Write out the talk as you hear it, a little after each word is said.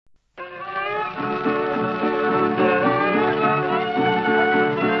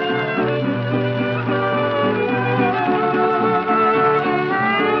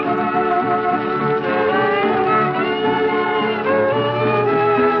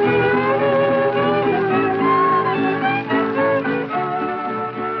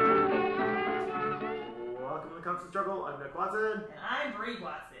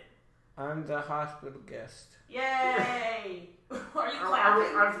I'm the hospital guest. Yay! Are you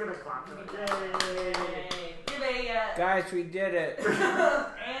clapping? I was gonna clap. Yay! Give a Guys, we did it. and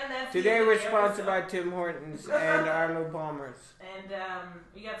that's Today we're sponsored by Tim Hortons and Arnold Palmers. And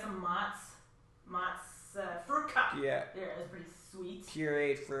we got some Mott's fruit cup. Yeah. There, that's pretty sweet.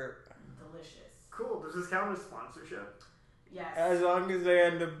 Pureed fruit. Delicious. Cool. Does this count as sponsorship? Yes. As long as they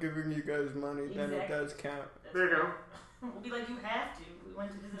end up giving you guys money, then it Exactly. does count. That's There you right. go. We'll be like, you have to. We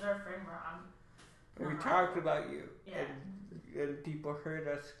went to visit our friend Rob. We talked about you. Yeah. And people heard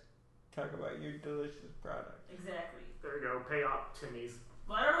us talk about your delicious product. Exactly. There you go. Pay up, Timmy's.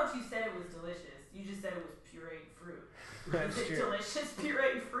 Well, I don't know if you said it was delicious. You just said it was pureed fruit. That's Is it true. delicious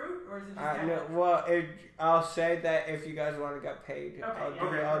pureed fruit, or is it just No, well, I'll say that if you guys want to get paid,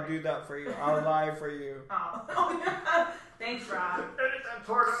 Okay, I'll do that for you. I'll lie for you. Oh, yeah. Thanks, Rob. Edit that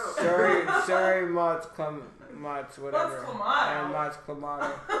part out. Sorry, Mott's whatever. Mott's Clamato. Mott's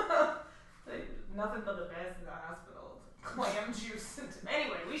Clamato. Nothing but the best in the hospital. Clam juice.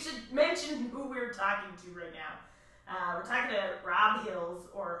 Anyway, we should mention who we're talking to right now. We're talking to Rob Hills,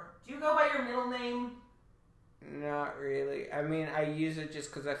 or do you go by your middle name? Not really. I mean, I use it just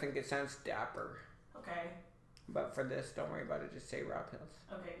because I think it sounds dapper. Okay. But for this, don't worry about it. Just say Rob Hills.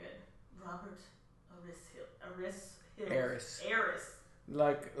 Okay, good. Robert Hills. Heiress.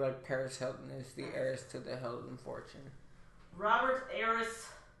 Like Paris Hilton is the heiress to the Hilton fortune. Robert Heiress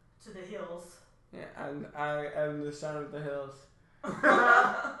to the Hills. Yeah, and I am the son of the Hills. I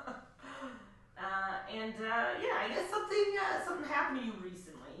guess something happened to you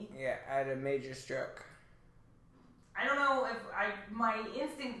recently. Yeah, I had a major stroke. I don't know if my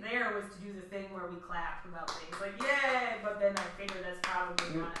instinct there was to do the thing where we clap about things like yay, but then I figured that's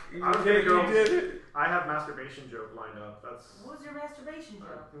probably not. You did it. I have masturbation joke lined up. That's What was your masturbation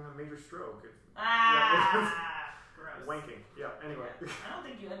joke? major stroke. Gross. Wanking. Yeah. Anyway. Yeah. I don't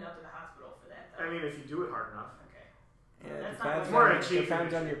think you end up in the hospital for that though. I mean, if you do it hard enough. Okay. Yeah, That's depends, not what on,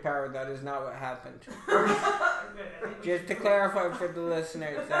 depends on your power. That is not what happened. Good. I think we Just to clarify for the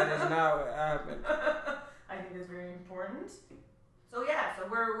listeners, that is not what happened. I think that's very important. So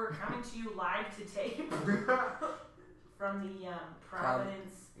we're coming to you live to tape from the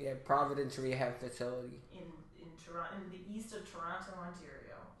Providence. Providence Rehab Facility in Toronto, in the east of Toronto,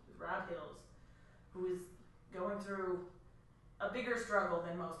 Ontario, with Rob Hills, who is going through a bigger struggle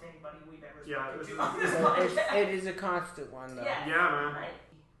than most anybody we've ever spoken to on this podcast. It is a constant one, though. Yeah, man. Right.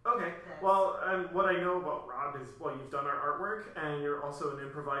 Okay. Well, what I know about Rob is, you've done our artwork, and you're also an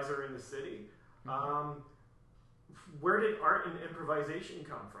improviser in the city. Mm-hmm. Where did art and improvisation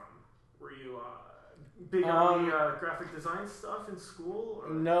come from? Were you big on the graphic design stuff in school? Or?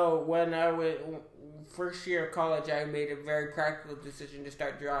 No, when I was first year of college, I made a very practical decision to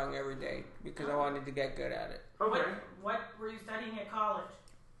start drawing every day because I wanted to get good at it. Okay. What were you studying at college?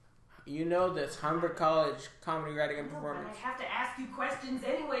 You know this, Humber College, Comedy Writing and Performance. I have to ask you questions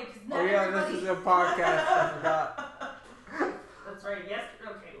anyway because This is a podcast. I forgot. That's right.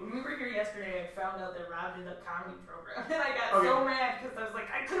 Okay. When we were here yesterday, I found out that Rob did a comedy program, and I got so mad because I was like,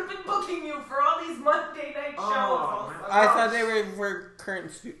 I could have been booking you for all these Monday night shows. I thought they were for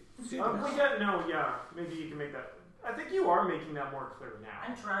current students. Maybe you can make that. I think you are making that more clear now.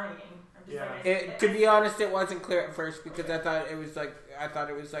 I'm trying. I'm just to be honest, it wasn't clear at first because I thought it was like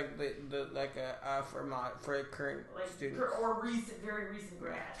for current students or very recent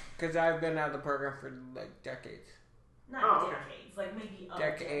grad. Because I've been out of the program for decades. Not decades, like maybe a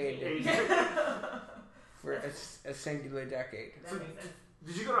decade. For a singular decade. That makes sense.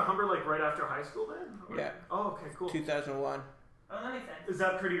 Did you go to Humber right after high school then? Yeah. Oh, okay, cool. 2001. Oh, that makes sense. Is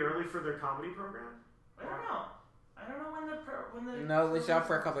that pretty early for their comedy program? I don't know when the. No, it was out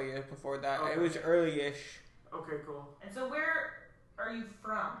for a couple of years before that. Okay. It was early-ish. Okay, cool. And so, where are you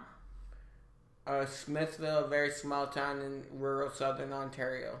from? Smithville, a very small town in rural southern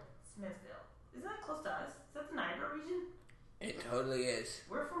Ontario. Smithville. Isn't that close to us? Is that the Niagara region? It totally is.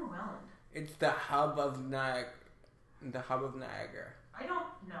 We're from Welland. It's the hub of Niagara. I don't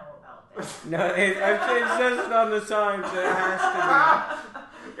know about that. No, it says it on the sign, so it has to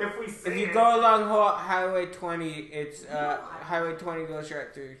be. If you go along Highway 20, it's Highway 20 goes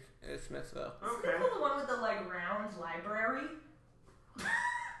right through Smithville. Okay. Is Smithville the one with the round library?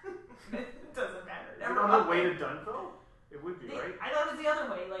 It doesn't matter. Is it on the way to Dunville? It would be, right? I thought it was the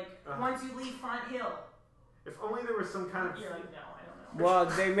other way, once you leave Front Hill. If only there was some kind of... You're like, no, I don't know. Well,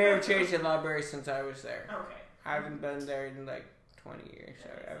 they may have changed the library since I was there. Okay. I haven't been there in 20 years, so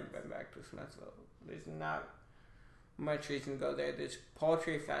I haven't been back to Smithville. There's not much reason to go there. There's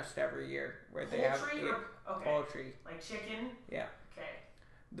Poultry Fest every year where they have poultry. Like chicken? Yeah. Okay.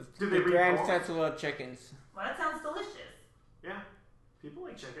 The Grand Festival of Chickens. Well, that sounds delicious. Yeah. People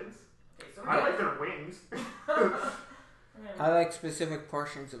like chickens. Okay, so I like their wings. I like specific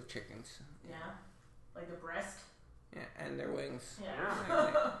portions of chickens. Yeah, like the breast. Yeah, and their wings. Yeah.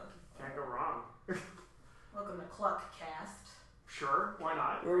 Can't go wrong. Welcome to Cluck Cast. Sure, why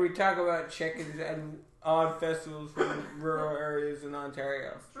not? Where we talk about chickens and odd festivals from rural areas in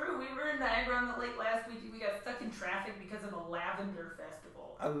Ontario. It's true. We were in Niagara on the lake last week. We got stuck in traffic because of a lavender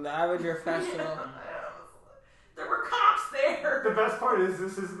festival. A lavender festival? There were cops there. The best part is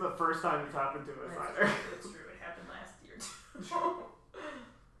this isn't the first time it's happened to us either. That's true. It happened last year too.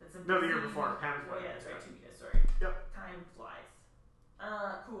 No, the year before. Pam's Oh wedding. yeah, that's right. 2 years. Sorry. Yep. Time flies.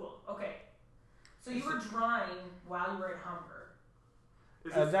 Cool. Okay. So you were drawing while you were at Humber.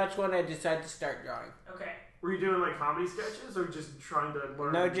 That's when I decided to start drawing. Okay. Were you doing like comedy sketches or just trying to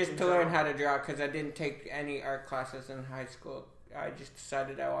learn? No, just to learn how to draw because I didn't take any art classes in high school. I just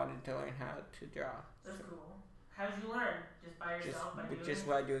decided I wanted to learn how to draw. That's cool. How did you learn? Just by yourself? By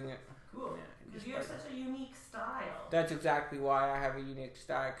doing it. Cool. Because you have such a unique style. That's exactly why I have a unique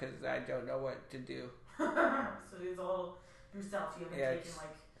style because I don't know what to do. So it's all yourself. You haven't taken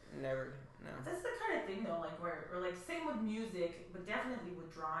like... Never, no. That's the kind of thing though, like or like same with music, but definitely with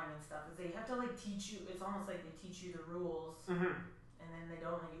drawing and stuff, is they have to like teach you, it's almost like they teach you the rules, and then they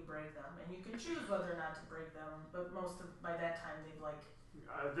don't let you break them. And you can choose whether or not to break them, but by that time they've like...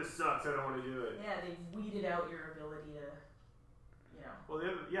 this sucks, I don't want to do it. Yeah, they've weeded out your ability to, you know... Well,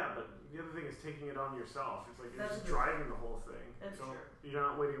 but the other thing is taking it on yourself. It's like you're just That's true. driving the whole thing. That's true. You're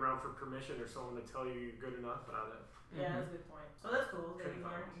not waiting around for permission or someone to tell you you're good enough at it. Yeah, that's a good point. So that's cool that you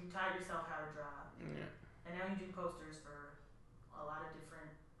taught yourself how to draw. Yeah. And now you do posters for a lot of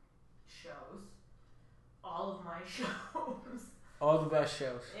different shows. All of my shows. All the best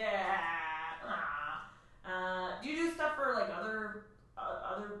shows. Yeah. Do you do stuff for like other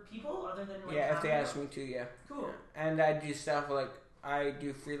people other than like... Yeah, if they ask me to, yeah. Cool. Yeah. And I do stuff like I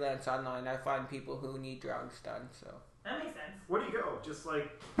do freelance online. I find people who need drawings done. So that makes sense. Where do you go? Just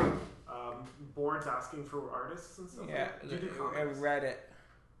like boards asking for artists and stuff. Yeah, and Reddit.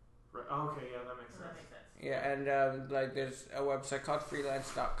 Okay, yeah, that makes sense. That makes sense. Yeah, and like there's a website called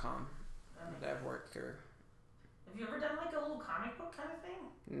freelance.com that I've worked through. Have you ever done like a little comic book kind of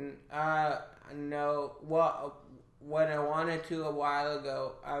thing? No. Well, when I wanted to a while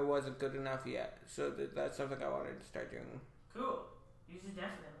ago, I wasn't good enough yet. So that's something I wanted to start doing. Cool. You should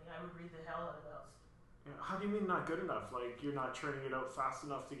definitely. I would read the hell out of those. Yeah, how do you mean not good enough? Like you're not churning it out fast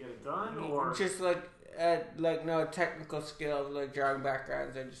enough to get it done, or just like no technical skills, like drawing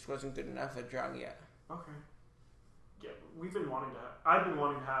backgrounds. I just wasn't good enough at drawing yet. Okay. Yeah, I've been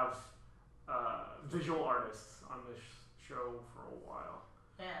wanting to have visual artists on this show for a while.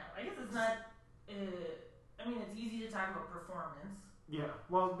 Yeah, I guess it's not. I mean, it's easy to talk about performance. Yeah.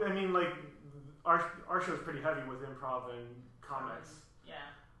 Well, I mean, like our show's pretty heavy with improv and comics.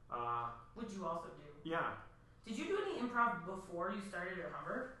 Yeah. Which you also do. Yeah. Did you do any improv before you started at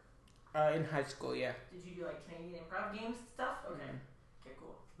Humber? In high school, yeah. Did you do like Canadian improv games stuff? Okay. Okay,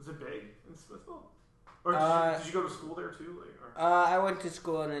 cool. Was it big in Smithville? Or did you go to school there too? I went to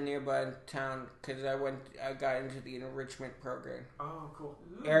school in a nearby town because I got into the enrichment program. Oh, cool.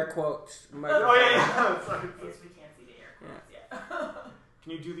 Ooh. Air quotes. Oh yeah. Sorry. Yes, we can't see the air quotes. Yeah.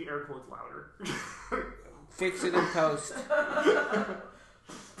 Can you do the air quotes louder? Fix it in post.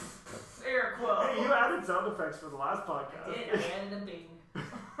 Air quote. Hey, you added sound effects for the last podcast. I did. I added a bing.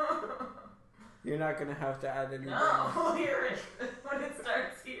 You're not gonna have to add any. No, we'll hear it when it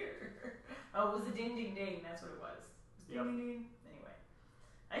starts here. Oh, it was a ding ding ding. That's what it was. Ding ding ding. Anyway,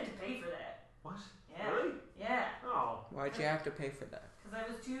 I had to pay for that. What? Yeah. Really? Yeah. Oh. Why'd you have to pay for that? Because I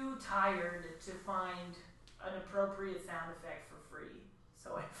was too tired to find an appropriate sound effect for free.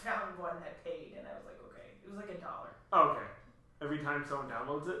 So I found one that paid, and I was like, okay. It was like $1. Oh, okay. Every time someone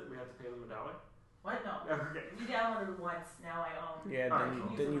downloads it, we have to pay them $1? What? No. Okay. If you downloaded it once, now I own. Yeah,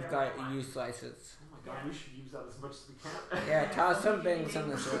 then you've got a use license. Oh my god, we should use that as much as we can. Yeah, toss some things on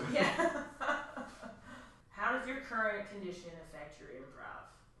this one. Yeah. How does your current condition affect your improv?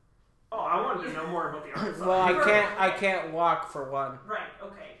 Oh, I wanted to know more about the art side. Well, I can't walk for one. Right.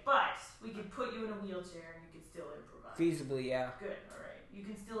 Okay, but we could put you in a wheelchair and you could still improvise. Feasibly, yeah. Good. All right. You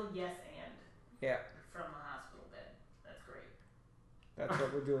can still yes and. Yeah. From the hospital bed. That's great. That's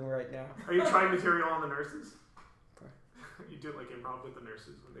what we're doing right now. Are you trying material on the nurses? You do like improv with the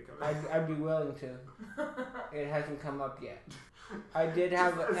nurses when they come in. I'd be willing to. It hasn't come up yet. I did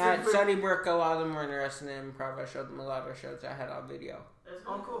have at Sunnybrook. A lot of them were interested in improv. I showed them a lot of shows I had on video. That's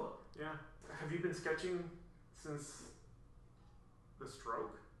really cool. Yeah. Have you been sketching since the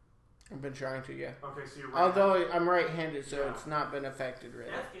stroke? I've been trying to, yeah. Okay, so you're right. Although I'm right-handed, so it's not been affected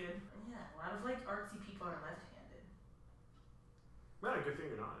really. That's good. Yeah, a lot of like artsy people are left-handed. Well, good thing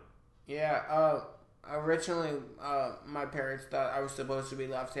you're not. Yeah, originally, my parents thought I was supposed to be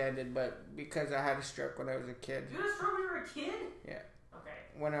left-handed, but because I had a stroke when I was a kid. You had a stroke when you were a kid? Yeah. Okay.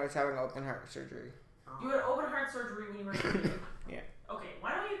 When I was having open heart surgery. You had open heart surgery when you were a kid? Yeah. Okay,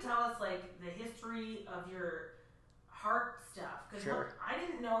 why don't you tell us, like, the history of your heart stuff? Because Sure. I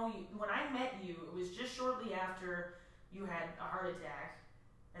didn't know you, when I met you, it was just shortly after you had a heart attack,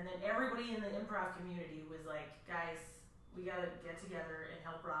 and then everybody in the improv community was like, guys, we gotta get together and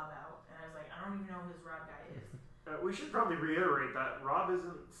help Rob out. And I was like, I don't even know who this Rob guy is. We should probably reiterate that Rob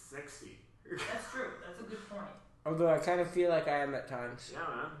isn't 60. That's true. That's a good point. Although I kind of feel like I am at times. Yeah,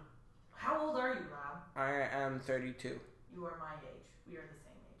 man. How old are you, Rob? I am 32. You are my age. We are the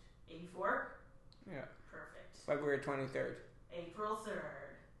same age. 84? Yeah. Perfect. February 23rd. April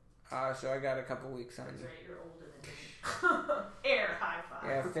 3rd. So I got a couple weeks on That's you. right, you're older than me. Air high five.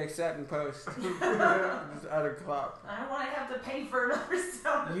 Yeah, fix that in post. Just utter clap. I don't want to have to pay for another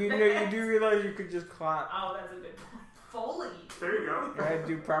sound You know, you do realize you could just clap. Oh, that's a good point. Foley. There you go. You had to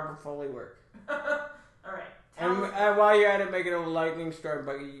do proper Foley work. Alright. And while you're at it, make it a lightning storm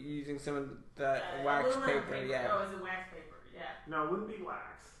by using some of that wax aluminum paper. Yeah. Oh, is it wax paper? Yeah. No, it wouldn't be wax.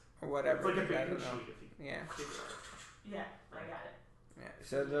 Or whatever. It's like a I baking don't know. sheet. If you Yeah. Yeah, I got it. Yeah.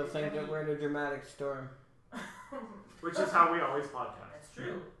 So they'll think that we're in a dramatic storm. Which is how we always podcast. That's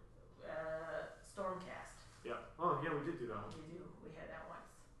true. Stormcast. Yeah. Oh, yeah, we did do that one. We do. We had that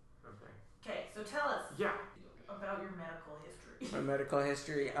once. Okay. Okay, so tell us Yeah. about your medical history. My medical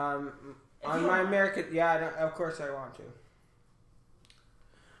history. If On you my want. American, of course I want to.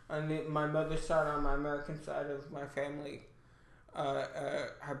 On my mother's side, on my American side of my family,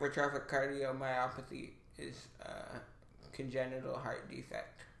 hypertrophic cardiomyopathy is congenital heart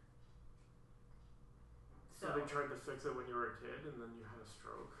defect. So they tried to fix it when you were a kid, and then you had a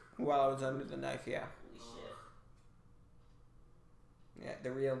stroke. While I was under the knife, yeah. Holy shit. Yeah,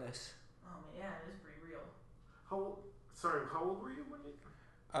 the realness. Oh man, yeah, it is pretty real. How old were you when you...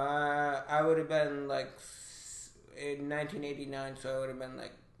 I would have been like in 1989, so I would have been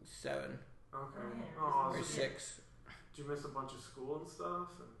like 7 Okay. Oh, or so 6. did you miss a bunch of school and stuff?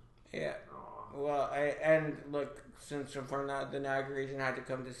 And... Yeah. Oh. Well, since I'm from the Niagara region, I had to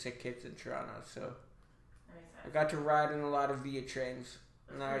come to Sick Kids in Toronto, so That makes I sense. got to ride in a lot of Via trains,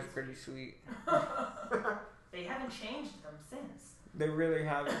 and that was pretty sweet. They haven't changed them since. They really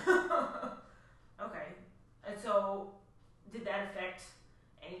haven't. Okay. And so, did that affect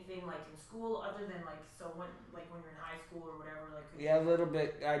anything like in school other than when you're in high school or whatever? Like, Yeah, a little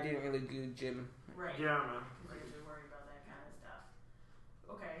bit. I didn't really do gym. right. Yeah, man. Because you usually worry about that kind of stuff.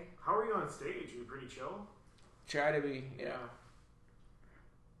 Okay. How are you on stage? Are you pretty chill? Try to be, yeah.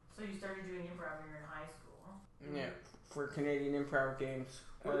 So you started doing improv when you were in high school. Yeah, for Canadian Improv Games.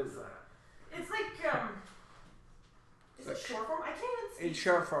 What is that? It's like is it short form? I can't even speak. In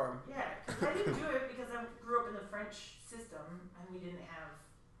short form. Yeah, because I didn't do it because I grew up in the French system and we didn't have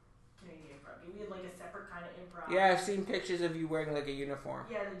Canadian improv. We had like a separate kind of improv. Yeah, I've seen pictures of you wearing like a uniform.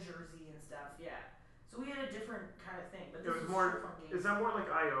 Yeah, the jersey and stuff. Yeah. So we had a different kind of thing, but It this was was more. short form games. Is that more like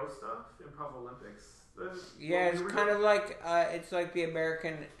IO stuff? Improv Olympics? Yeah, it's kind of like it's like the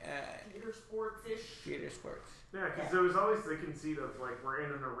American theater sports-ish. theater sports. Yeah, because there was always the conceit of like we're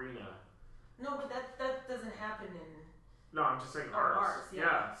in an arena. No, but that doesn't happen in. No, I'm just saying Oh, ours. ours,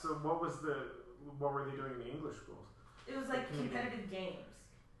 yeah. So what were they doing in the English schools? It was like competitive games.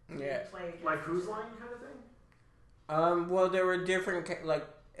 So Yeah. you'd play against Like Who's each other. Line kind of thing? Well, there were different like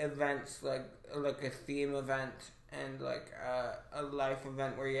events, like a theme event and like a life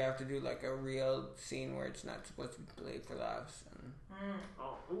event where you have to do like a real scene where it's not supposed to be played for laughs. And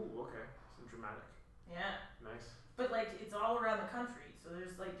Oh, ooh, okay. Some dramatic. Yeah. Nice. But like it's all around the country, so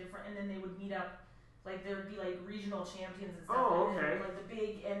there's like different, and then they would meet up. Like there would be like regional champions and stuff. Oh, and okay. then, like the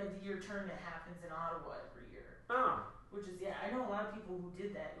big end of the year tournament happens in Ottawa every year, Oh, which is I know a lot of people who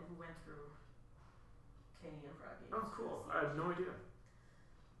did that who went through Canadian Improv Games. oh, cool. I had no idea.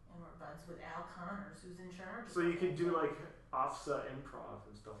 And we're buds with Al Connors, who's in charge. So you could do like OFSA improv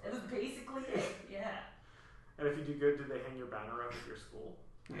and stuff It like was that. basically it. Yeah. And if you do good, did they hang your banner up at your school?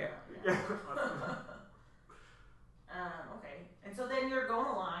 yeah. Yeah. Okay. And so then you're going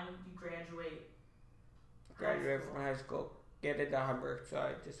along. You graduate. Graduated from high school, get into Humber, so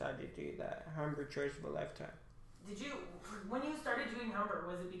I decided to do that. Humber choice of a lifetime. Did you, when you started doing Humber,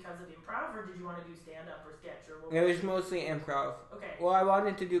 was it because of improv, or did you want to do stand up or sketch or what? It was mostly improv. Okay. Well, I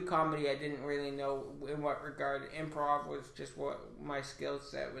wanted to do comedy. I didn't really know in what regard. Improv was just what my skill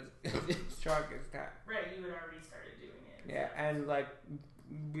set was strongest at. Right, you had already started doing it. Yeah, and like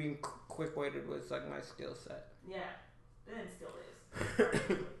being quick-witted was like my skill set. Yeah, and it still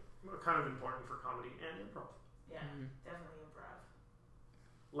is. Kind of important for comedy and improv. Yeah, Mhm. definitely improv.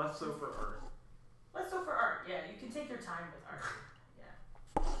 Less so for art. Less so for art. Yeah, you can take your time with art.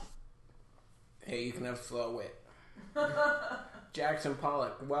 Yeah. Hey, you can have slow wit. Jackson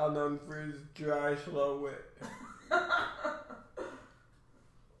Pollock, well known for his dry, slow wit.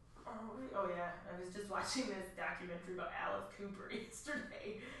 Oh yeah, I was just watching this documentary about Alice Cooper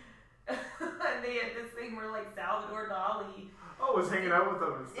yesterday. And they had this thing where like Salvador Dali was hanging out with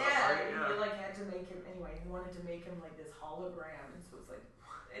them and stuff, right? Yeah, he like had to make him anyway. He wanted to make him like this hologram, and so it's like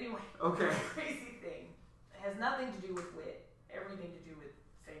anyway. Okay. Crazy thing. It has nothing to do with wit. Everything to do with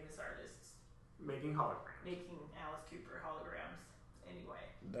famous artists Making holograms. making Alice Cooper holograms. Anyway.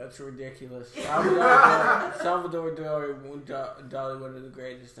 That's ridiculous. Salvador Dali, one of the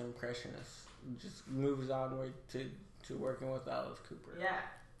greatest impressionists, just moves onward to working with Alice Cooper. Yeah.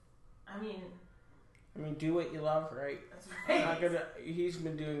 I mean, do what you love, right? that's right.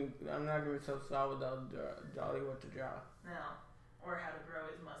 I'm not gonna tell Salvador Dali what to draw. No. Or how to grow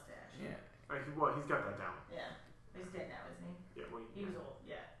his mustache. Yeah. He's got that down. Yeah. He's dead now, isn't he? Yeah, well, He was old,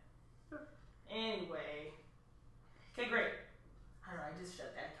 yeah. Anyway. Okay, great. I don't know, I just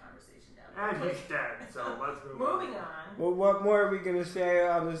shut that conversation down. And he's dead, so let's move on. Moving on. Well, what more are we gonna say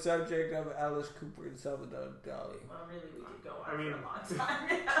on the subject of Alice Cooper and Salvador Dali? Well, really, we could go on I mean- for a long time.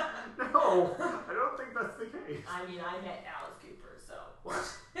 No, I don't think that's the case. I mean, I met Alice Cooper, so.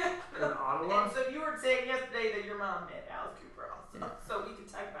 In Ottawa? And so you were saying yesterday that your mom met Alice Cooper also. Yeah. So we could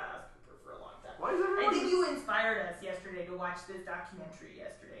talk about Alice Cooper for a long time. Why is I everyone... think you inspired us yesterday to watch this documentary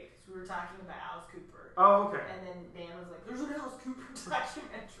yesterday because we were talking about Alice Cooper. Oh, okay. And then Dan was like, "There's an Alice Cooper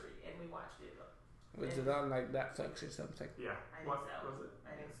documentary," and we watched it. Was it on like Netflix or something? Yeah. I think What so. was it?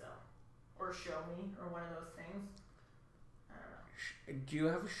 I think so. Or Show Me, or one of those things. I don't know. Do you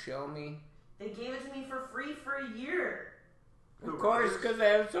have Show Me? They gave it to me for free for a year. Of course, because I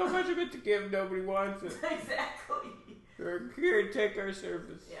have so much of it to give, nobody wants it. Exactly. Or here, take our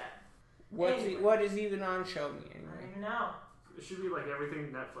service. Yeah. What is even on Show Me I anyway? don't even know. It should be like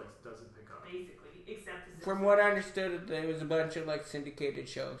everything Netflix doesn't pick up. Basically, except the From what I understood, there was a bunch of like syndicated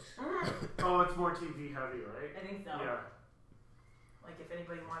shows. Oh, it's more TV heavy, right? I think so. Yeah. Like if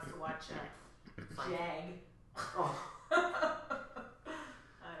anybody wants to watch Jag. Oh, I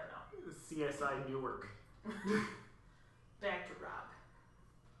don't know. CSI Newark. Back to Rob.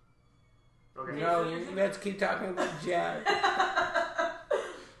 Okay. No, let's keep talking about Jag.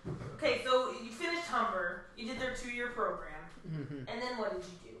 Okay, so you finished Humber. You did their 2-year program. Mm-hmm. And then what did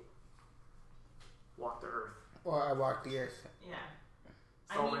you do? Walk the Earth. Or I Walked the Earth. Yeah.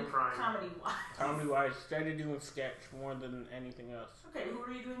 Solving crime. Comedy-wise. Comedy-wise, started doing sketch more than anything else. Okay, who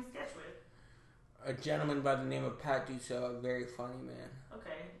were you doing sketch with? A gentleman by the name of Pat Dussault, a very funny man.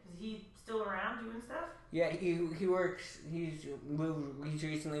 Okay, is he still around doing stuff? Yeah, he works. He's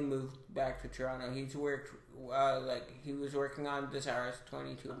recently moved back to Toronto. He's worked he was working on This Hour's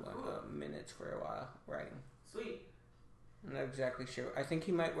 22 minutes for a while writing. Sweet. I'm not exactly sure. I think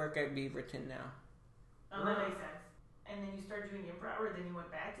he might work at Beaverton now. Oh, that makes sense. And then you started doing improv, or then you went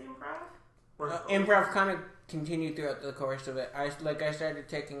back to improv? Improv kind of continued throughout the course of it. I started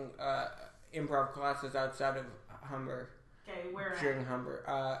taking improv classes outside of Humber. Okay, where during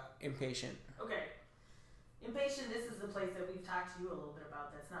Humber. Impatient. Okay. Impatient, this is the place that we've talked to you a little bit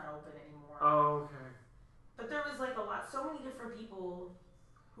about that's not open anymore. Oh, okay. But there was like so many different people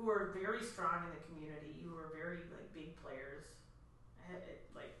who are very strong in the community, who are very like big players.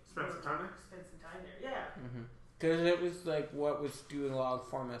 Spent some time there? Spent some time there, yeah. Because it was like what was doing long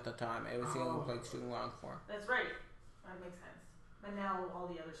form at the time. It was the only place doing long form. That's right. That makes sense. But now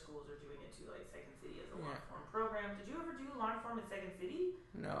all the other schools are doing it too, like Second City as a long form program. Did you ever do long form at Second City?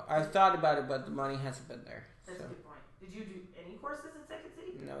 No, I've thought about it, but the money hasn't been there. That's a good point. Did you do any courses at Second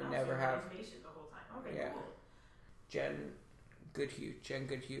City? No, never have. Information the whole time. Okay, cool. Jen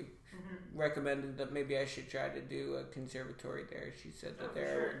Goodhue recommended that maybe I should try to do a conservatory there. She said that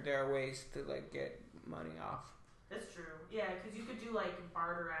there are ways to like get money off. That's true. Yeah, because you could do like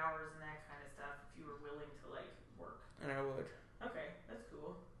barter hours and that kind of stuff if you were willing to like work. And I would. Okay, that's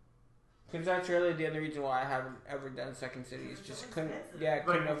cool. Because that's really the other reason why I haven't ever done Second City. Is just couldn't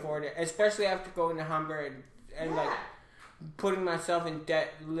afford it, especially after going to Humber and like putting myself in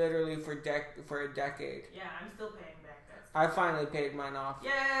debt literally for a decade. Yeah, I'm still paying back that stuff. I finally paid mine off.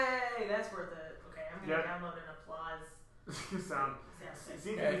 Yay! That's worth it. Okay, I'm gonna download an applause.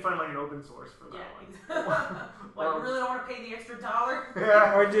 See if you can find like an open source for that one. What, you really don't want to pay the extra $1?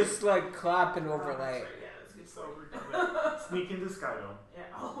 Yeah, or just like clap and overlay. That's right. Yeah, that's good. So redundant. Sneak into Skydome. Yeah.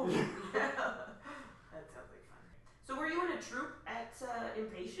 Oh, yeah. That sounds like fun. So were you in a troupe at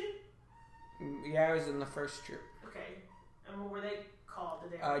Impatient? Yeah, I was in the first troupe. Okay. And what were they called?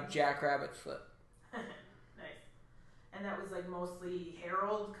 Did they Jackrabbit Flip. Nice. and that was like mostly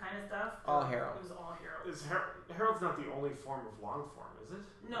Harold kind of stuff. All Harold. It was all Harold. Harold's not the only form of long form, is it?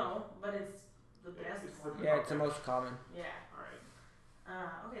 No, but it's the best one. Yeah, it's the most common. Yeah. All right.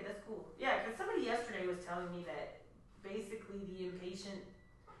 Okay, that's cool. Yeah, because somebody yesterday was telling me that basically the inpatient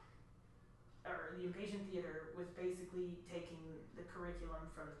theater was basically taking the curriculum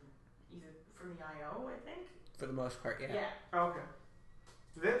from the IO, I think. For the most part, yeah. Yeah. Oh, okay.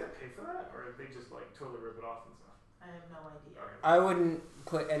 Do they have to pay for that, or did they just like totally rip it off and stuff? I have no idea. Okay. I wouldn't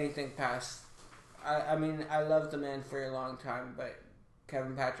put anything past. I mean, I loved the man for a long time, but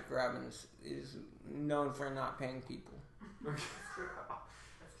Kevin Patrick Robbins is known for not paying people. That's true.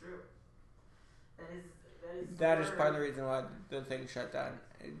 That is part of the reason why the thing shut down.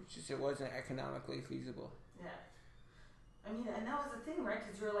 It wasn't economically feasible. Yeah. I mean, and that was the thing, right?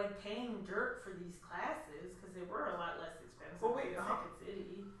 Because you were like paying dirt for these classes because they were a lot less expensive than Second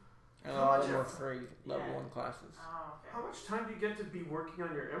City. And a lot of them were free level 1 classes. Oh, okay. How much time do you get to be working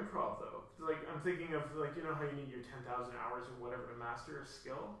on your improv though? Like I'm thinking of like you know how you need your 10,000 hours or whatever to master a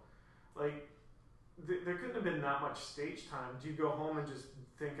skill. Like there couldn't have been that much stage time. Do you go home and just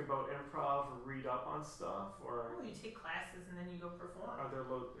think about improv or read up on stuff, or you take classes and then you go perform? are there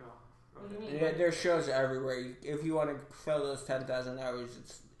What do you mean? Yeah, there's shows everywhere. If you want to fill those 10,000 hours,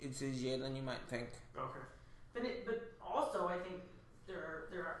 it's easier than you might think. Okay. But also I think there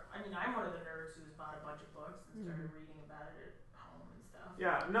are. I mean, I'm one of the nerds who's bought a bunch of books and started reading about it at home and stuff.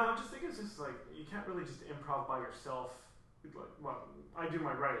 Yeah. No, I'm just thinking it's just like you can't really just improv by yourself. Like, well, I do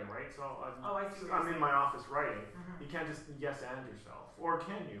my writing, right? So I'm in my office writing. You can't just yes and yourself, or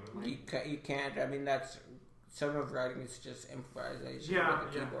can you? Like, You can't. I mean, some of writing is just improvisation yeah,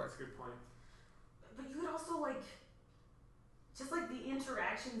 with the keyboard. That's a good point. But you could also just like the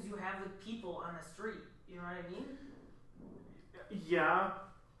interactions you have with people on the street. You know what I mean? Yeah.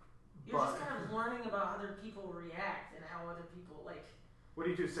 You're just kind of learning about how other people react and how other people like. What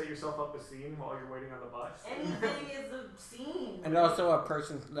do you do? Set yourself up a scene while you're waiting on the bus? Anything is a scene. And also a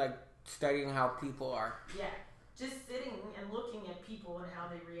person like studying how people are. Yeah, just sitting and looking at people and how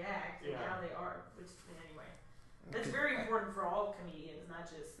they react and how they are. Which anyway, that's very important for all comedians, not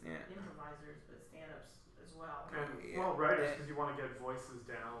just improvisers, but stand-ups as well. And writers, because you want to get voices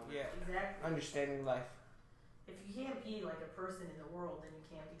down. Yeah, exactly. Understanding life. If you can't be like a person in the world, then you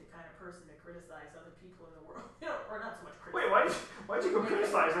can't be the kind of person to criticize other people in the world. You know, or not so much criticize. Wait, why'd you go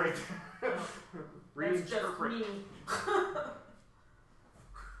criticize right there? That's just me.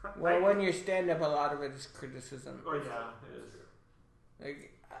 Well, when you stand up, a lot of it is criticism. Oh yeah, it is.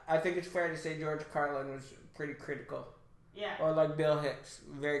 Like, I think it's fair to say George Carlin was pretty critical. Yeah. Or like Bill Hicks,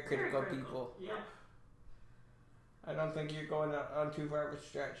 very critical people. Yeah. I don't think you're going on too far of a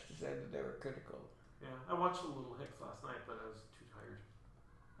stretch to say that they were critical. Yeah, I watched a little Hicks last night, but I was too tired.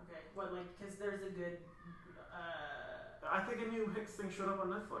 Okay, what, like, because there's a good, I think a new Hicks thing showed up on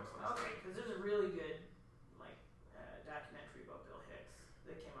Netflix last night. Okay, because there's a really good, like, documentary about Bill Hicks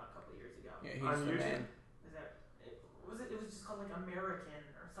that came out a couple of years ago. Yeah, he's the man. Is that, it was just called, like, American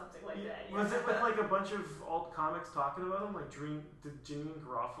or something like that. Was it with, like, a bunch of alt comics talking about him? Like, did Janine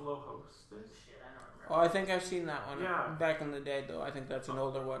Garofalo host this? Shit, I don't remember. Oh, I think I've seen that one. Yeah. Back in the day, though. I think that's an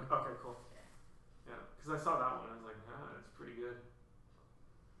older one. Okay, cool. Yeah, because I saw that one. I was like, it's pretty good.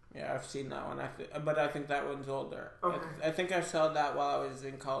 Yeah, I've seen that one. But I think that one's older. Okay. I think I saw that while I was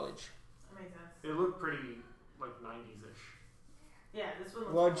in college. That makes sense. It looked pretty, like, 90s-ish. Yeah, this one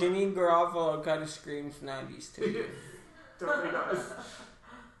looks Well, cool. Janine Garofalo kind of screams 90s to you. Totally does.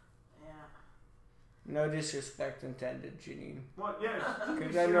 Yeah. No disrespect intended, Janine. What? Yeah.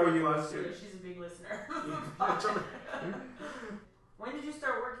 Because I know you listen. listen. She's a big listener. Yeah. When did you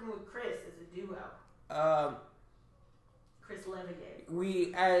start working with Chris as a duo? Chris Levier.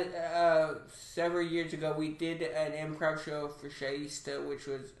 We several years ago we did an improv show for Shaista, which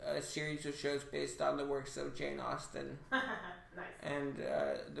was a series of shows based on the works of Jane Austen Nice. and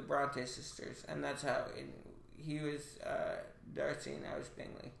the Bronte sisters, and that's how he was Darcy and I was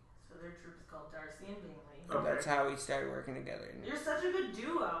Bingley. So their troupe is called Darcy and Bingley. And that's how we started working together. You're such a good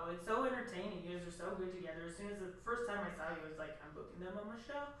duo. It's so entertaining. You guys are so good together. As soon as the first time I saw you, I was like, I'm booking them on my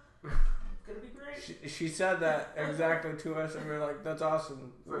show. It's gonna be great. She said that exactly to us, and we were like, "That's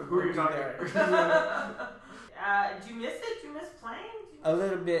awesome." Who are you talking to? Do you miss it? Do you miss playing? A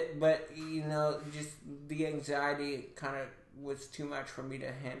little bit, but just the anxiety kind of was too much for me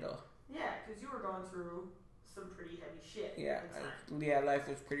to handle. Yeah, because you were going through some pretty heavy shit. Yeah, life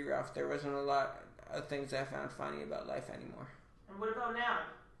was pretty rough. There wasn't a lot of things I found funny about life anymore. And what about now?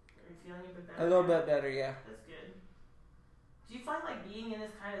 Are you feeling a bit better? A little bit better, yeah. That's good. Do you find like being in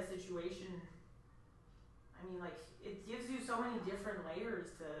this kind of situation? I mean, like it gives you so many different layers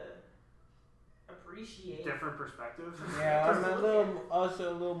to appreciate different perspective. Yeah, I'm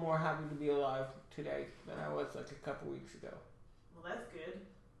also a little more happy to be alive today than I was like a couple weeks ago. Well, that's good.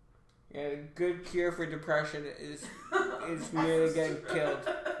 Yeah, a good cure for depression is merely getting killed.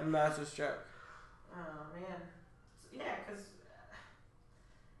 A massive stroke. Oh man, yeah, because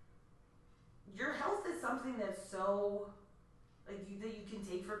your health is something that's so that you can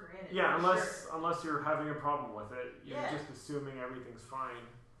take for granted. Yeah, unless you're having a problem with it, you're just assuming everything's fine,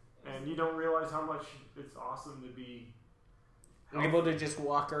 and you don't realize how much it's awesome to be able to just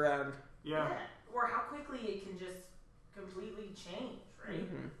walk around. Yeah, or how quickly it can just completely change, right?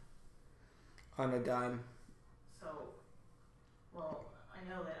 Mm-hmm. On a dime. So, well, I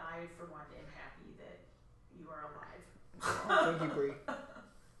know that I, for one, am happy that you are alive. Thank you, Brie.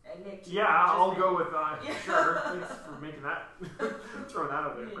 And Nick, yeah, I'll go with sure. Thanks for making that, throwing that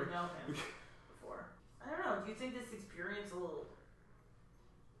out there. You didn't know him before. I don't know. Do you think this experience will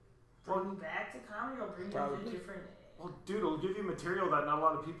bring you back to comedy, or bring you to different? Well, dude, it'll give you material that not a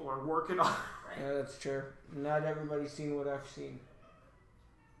lot of people are working on. Right. Yeah, that's true. Not everybody's seen what I've seen.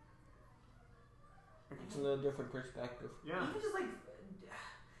 It's a little different perspective. Yeah. Even just like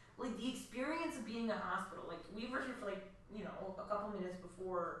the experience of being in a hospital. Like we were here for a couple minutes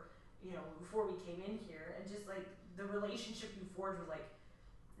before we came in here, and just like the relationship you forge with like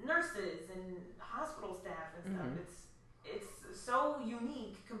nurses and hospital staff and stuff. Mm-hmm. It's so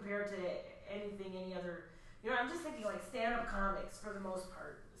unique compared to any other. I'm just thinking like stand-up comics for the most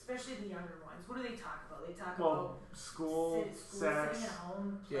part, especially the younger ones. What do they talk about? They talk about school, sex, sitting at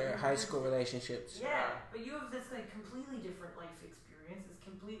home, high school relationships. Yeah, but you have this like completely different life experience, this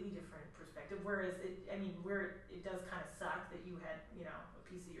completely different perspective. Whereas where it does kind of suck that you had a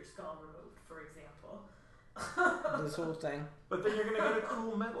piece of your skull removed, for example. This whole thing. But then you're gonna get a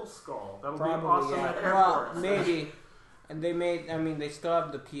cool metal skull. That'll Probably, be awesome yeah. at airports. Well, maybe. And they still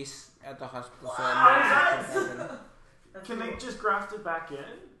have the piece at the hospital. So Can they just graft it back in?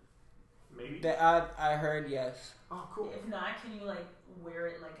 Maybe. I heard yes. Oh, cool. If not, can you like wear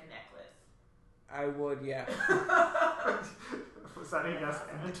it like a necklace? I would, yeah. Was that a yes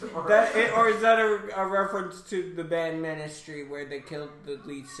and? Or is that a reference to the band Ministry where they killed the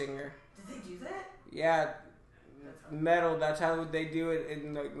lead singer? Did they do that? Yeah. Metal, that's how they do it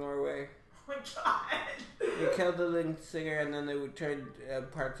in like Norway. Oh my god. They killed the lead singer and then they would turn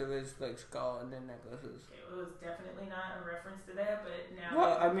parts of his like skull into necklaces. Okay, well, it was definitely not a reference to that, but now.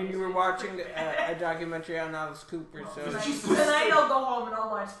 Well, I mean, you were watching a documentary on Alice Cooper, so. Tonight I'll go home and I'll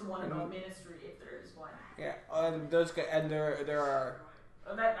watch the one about Ministry if there is one. Yeah, those guys, and there are.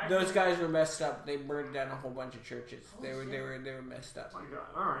 Those guys were messed up. They burned down a whole bunch of churches. They were messed up. Oh my god!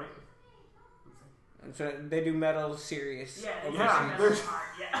 All right. And so they do metal serious. Yeah.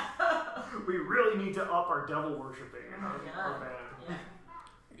 We really need to up our devil worshipping in our band.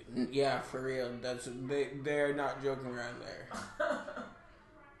 Yeah. Yeah, for real. They're not joking around there.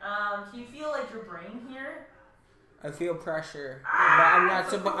 Can you feel like your brain here? I feel pressure, but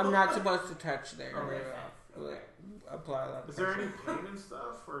I'm not supposed to touch there. Okay. Apply that. Is there any pain and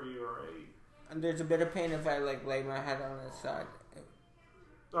stuff, or are you alright? And there's a bit of pain if I like lay my head on the side.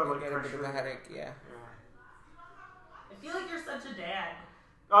 Oh, like get pressure. a bit of a headache. Yeah. I feel like you're such a dad.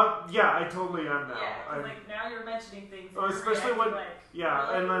 Yeah, I totally am now. Yeah, like now you're mentioning things. Especially when, really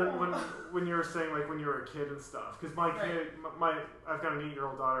and then when you were saying like when you were a kid and stuff, because my kid, I've got an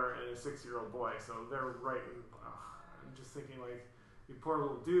 8-year-old daughter and a 6-year-old boy, so they're right. I'm just thinking like, you poor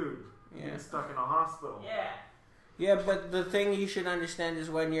little dude, getting stuck in a hospital. Yeah. Yeah, but the thing you should understand is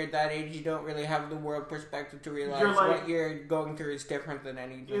when you're that age, you don't really have the world perspective to realize what you're going through is different than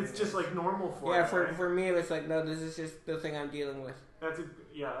anything. It's just like normal for you. Yeah, for me, it was like, no, this is just the thing I'm dealing with. That's an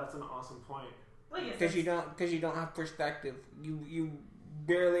awesome point. Because you don't have perspective. You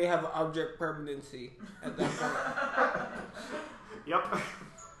barely have object permanency at that point. Yep. Well,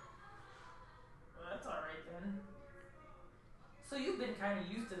 that's all right then. So you've been kind of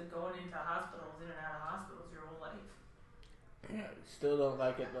used to going into hospitals, in and out of hospitals your whole life. Yeah, still don't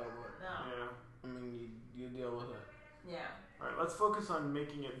like it though. But No. Yeah. I mean, you deal with it. Yeah. All right, let's focus on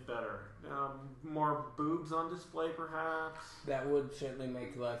making it better. More boobs on display, perhaps. That would certainly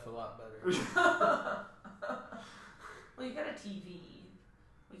make life a lot better. Well, you got a TV.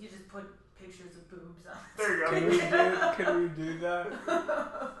 We could just put pictures of boobs on. There you go. Can we do that?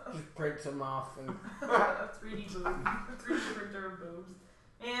 Just print some off and 3D boobs. 3D printer of boobs.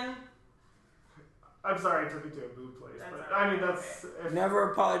 And I'm sorry I took it to a boob place, but right. I mean that's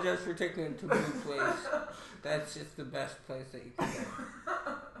never apologize for taking it to a boob place. That's just the best place that you can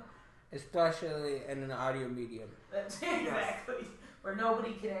go. Especially in an audio medium. That's exactly. Where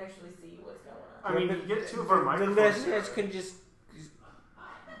nobody can actually see what's going on. I mean, you get two of our The microphones. listeners can just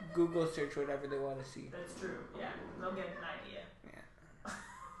Google search whatever they want to see. That's true. Yeah, they'll get an idea. Yeah.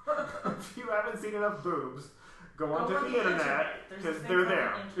 If you haven't seen enough boobs, go onto on the internet because they're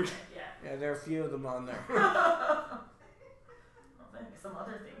there. Yeah, there are a few of them on there. Well, then some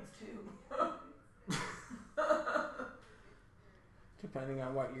other things too. Depending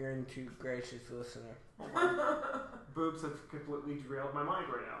on what you're into, gracious listener. Boobs have completely derailed my mind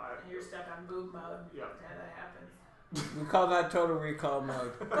right now. And you're stuck on boob mode. Yeah. Yeah, that happens. We call that total recall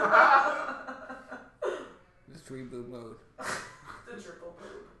mode. The 3 boob mode. The triple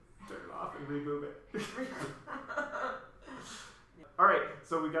boob. Turn it off and reboob it. Alright,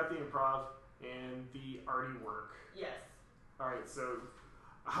 so we got the improv and the arty work. Yes. Alright, so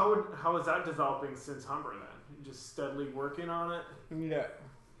how is that developing since Humber then? You just steadily working on it? Yeah.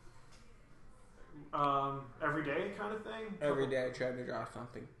 Every day kind of thing? Every day I try to draw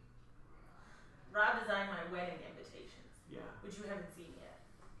something. Rob designed my wedding invitations. Yeah. Which you haven't seen yet.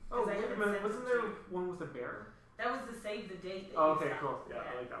 Oh, wait I a haven't minute. sent Wasn't it there to you. one with a bear? That was the save the date that Oh, you okay, signed. cool. Yeah,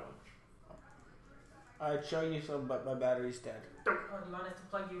 I like that one. I'd show you some, but my battery's dead. Oh, do you want us to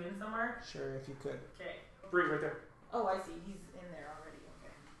plug you in somewhere? Sure, if you could. Okay. Brie, right there. Oh, I see. He's in there already.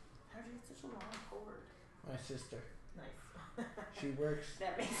 Okay. How'd you get such a long cord? My sister. Nice. She works.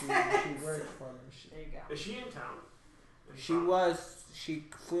 That makes She sense. works for me. There you go. Is she in town? She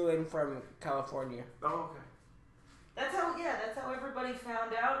flew in from California. Oh, okay. That's how everybody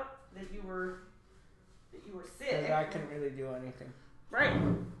found out that you were sick. Because I couldn't really do anything. Right.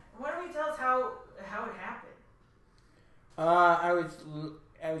 Why don't you tell us how it happened? I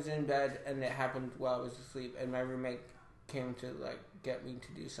was in bed and it happened while I was asleep, and my roommate came to get me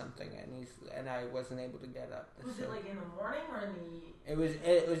to do something, and I wasn't able to get up. Was it in the morning or in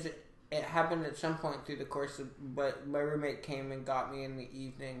the? It happened at some point through the course of, but my roommate came and got me in the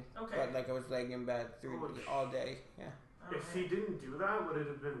evening. Okay. But I was laying in bed all day. Yeah. Oh, If he didn't do that, would it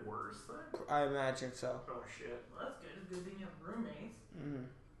have been worse then? I imagine so. Oh shit. Well, that's good. It's a good thing you have roommates.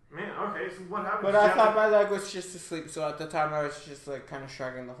 Mm-hmm. Man, okay, so what happened? But I thought my leg was just asleep, so at the time I was just kind of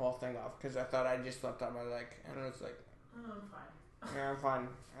shrugging the whole thing off because I thought I just slept on my leg, and I was like, Oh, I'm fine. yeah, I'm fine.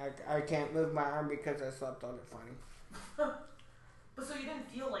 I can't move my arm because I slept on it funny. But so you didn't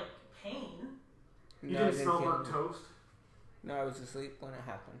feel pain? You No, I didn't smell feel burnt it. toast? No, I was asleep when it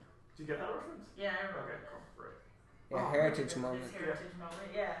happened. Did you get that reference? Yeah, I remember. Okay, cool. Right. Yeah, Oh, heritage moment. It's heritage moment.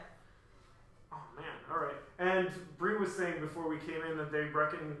 Yeah. Oh man, alright. And Brie was saying before we came in that they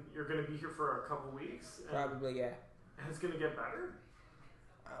reckon you're going to be here for a couple weeks. And Probably, yeah. it's going to get better?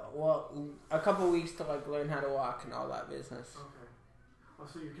 Well, a couple weeks to learn how to walk and all that business. Okay. Oh,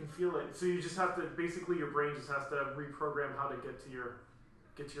 so you can feel it. So you just have to, basically your brain just has to reprogram how to get to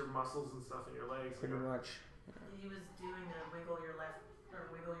your muscles and stuff in your legs. Pretty much. He was doing the wiggle your left or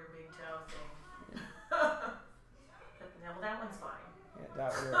wiggle your big toe thing. Well, that one's fine. Yeah,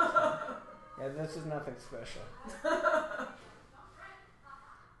 that works. Yeah, this is nothing special.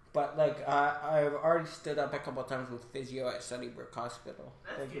 But I've already stood up a couple times with physio at Sunnybrook Hospital.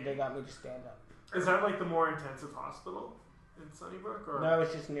 They got me to stand up. Is that the more intensive hospital in Sunnybrook? Or? No,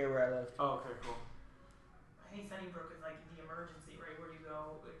 it's just near where I lived. Oh, okay, cool. I think Sunnybrook is the emergency, right? Where you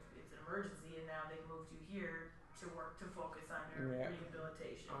go if it's an emergency, and now they moved you here to focus on your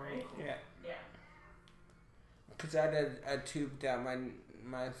rehabilitation, right? Cool. Yeah. Yeah. Because I had a tube down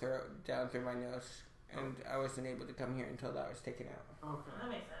my throat, down through my nose, and I wasn't able to come here until that was taken out. Okay. That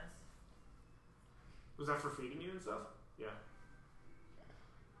makes sense. Was that for feeding you and stuff? Yeah.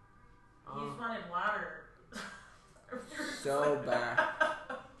 You just wanted water. So bad.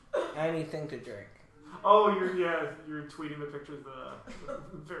 Anything to drink. Oh, you're tweeting the pictures of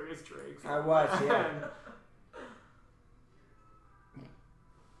the various drinks. I was, yeah.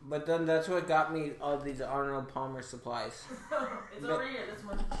 But then that's what got me all these Arnold Palmers supplies. It's over here, this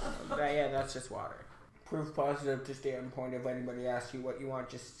one. Yeah, that's just water. Proof positive to stay on point. If anybody asks you what you want,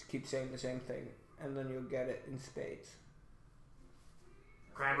 just keep saying the same thing, and then you'll get it in spades.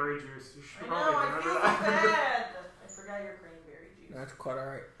 Cranberry juice. You should I know, probably I remember feel so that. bad. I forgot your cranberry juice. That's quite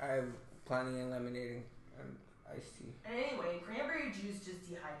alright. I'm planning on eliminating iced tea. Anyway, cranberry juice just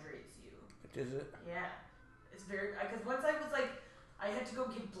dehydrates you. Does it? Yeah. It's very... Because once I was I had to go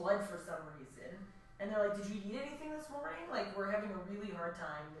get blood for some reason. And they're like, did you eat anything this morning? We're having a really hard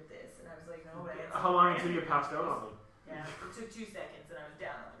time with this. And I was like, no, but I had some How long until you cranberry passed out juice. on me? Yeah, it took 2 seconds and I was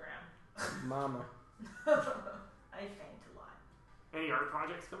down on the ground. Mama. I faint a lot. Any art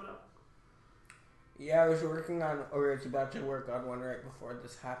projects coming up? Yeah, I was working on, or was about to work on one right before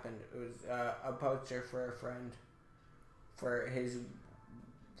this happened. It was a poster for a friend, for his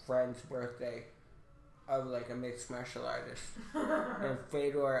friend's birthday, of a mixed martial artist. And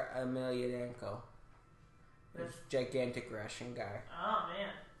Fedor Emelianenko. This gigantic Russian guy. Oh, man.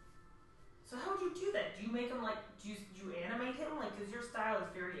 So how would you do that? Do you make him like? Do you animate him like? Because your style is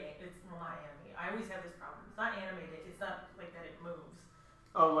very. It's not animated. I always have this problem. It's not animated. It's not like that. It moves.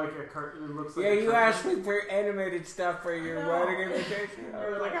 Oh, like a cartoon. It looks like. Yeah, a you cartoon? asked me for animated stuff for your wedding invitation. I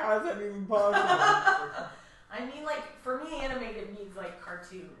was like, how is that even possible? I mean, like for me, animated means like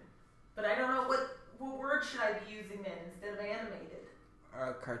cartoon, but I don't know what word should I be using then instead of animated.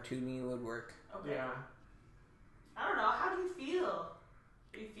 Cartoony would work. Okay. Yeah. I don't know. How do you feel?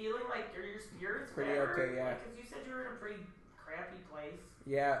 Are you feeling like your spirit's Pretty better? okay, yeah. Because you said you were in a pretty crappy place.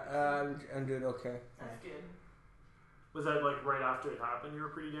 Yeah, I'm doing okay. That's good. Was that like right after it happened? You were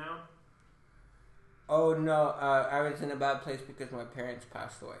pretty down. Oh no, I was in a bad place because my parents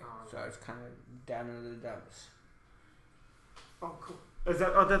passed away, Oh, so I was kind of down in the dumps. Oh, cool. Is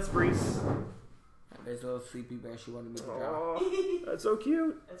that? Oh, that's Bree's. There's a little sleepy bear she wanted me to draw. Oh, that's so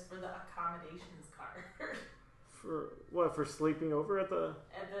cute. That's for the accommodations card. For what? For sleeping over at the?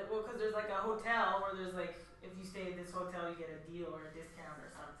 Well, because there's like a hotel where there's like, if you stay at this hotel, you get a deal or a discount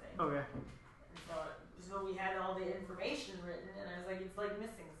or something. Okay. And so we had all the information written, and I was like, it's like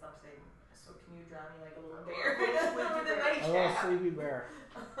missing something. So can you draw me like a little bear with a A little nightcap? sleepy bear.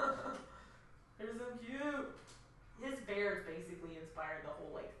 They're so cute. His bears basically inspired the whole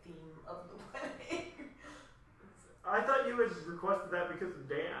like theme of the wedding. I thought you had requested that because of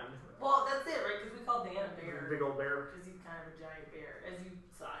Dan. Well, that's it, right? Because we call Dan a bear. Big old bear. Because he's kind of a giant bear. As you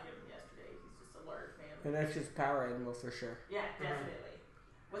saw him yesterday, he's just a large man. And that's just power animal for sure. Yeah, definitely.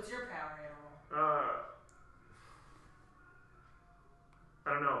 What's your power animal?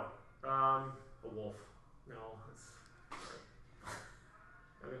 I don't know. A wolf. No, it's.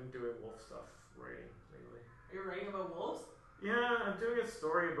 I've been doing wolf stuff writing lately. You're writing about wolves? Yeah, I'm doing a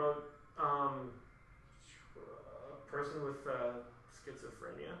story about a person with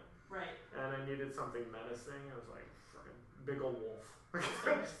schizophrenia. Right. And I needed something menacing. I was like, fucking big old wolf.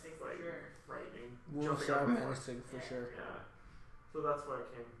 Menacing, like sure. frightening. Wolves Jumping are up before. menacing for sure. Yeah. So that's where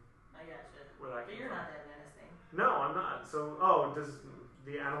I came. I gotcha. Where that But came you're from. not that menacing. No, I'm not. So, does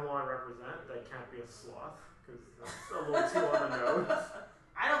the animal I represent, that can't be a sloth? Because that's a little too on the nose.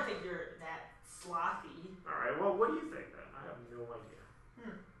 I don't think you're that slothy. Alright, well, what do you think then? I have no idea.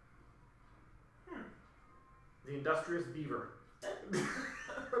 The industrious beaver.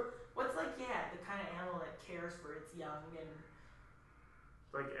 What's like, the kind of animal that cares for its young and...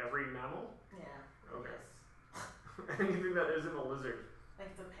 Like every mammal? Yeah. Okay. Yes. Anything that isn't a lizard.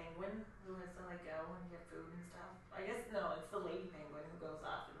 Like the penguin who has to like go and get food and stuff. I guess no, it's the lady penguin who goes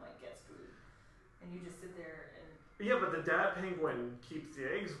off and like gets food, and you just sit there and. Yeah, but the dad penguin keeps the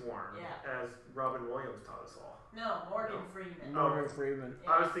eggs warm, Yeah. as Robin Williams taught us all. No, Morgan No. Freeman. Morgan Freeman.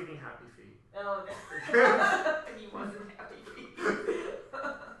 Yeah. I was thinking Happy Feet. No, he wasn't happy.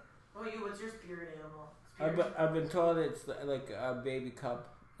 What's your spirit animal? I've been told it's like a baby cub,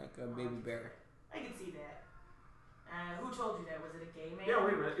 like a baby bear. I can see that. Who told you that? Was it a gay man? Yeah,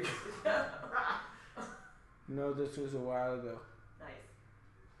 wait a minute. No, this was a while ago. Nice.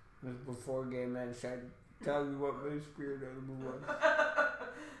 It was before gay men started telling me what my spirit animal was.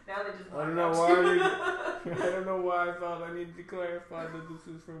 Now they just. I don't know why. I don't know why I felt I needed to clarify that this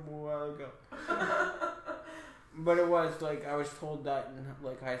was from a while ago. But it was like I was told that in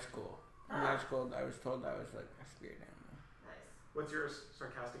like high school. In high school, I was told I was like a spirit animal. Nice. What's your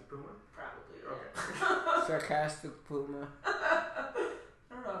sarcastic puma? Probably. Okay. Yeah. Sarcastic puma. I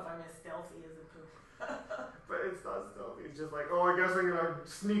don't know if I'm as stealthy as a puma. But it's not stealthy. It's just like, I guess I'm gonna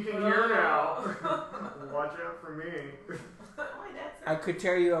sneak in here now. Watch out for me. I could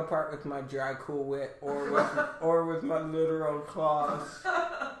tear you apart with my dry, cool wit, or with my literal claws.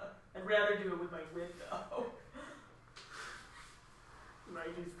 I'd rather do it with my wit, though.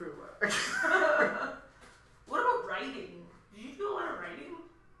 90s puma. What about writing? Did you do a lot of writing?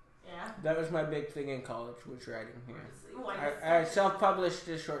 Yeah. That was my big thing in college, was writing here. Well, I self-published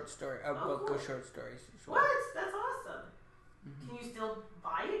a short story, a book cool. of short stories. What? That's awesome. Can you still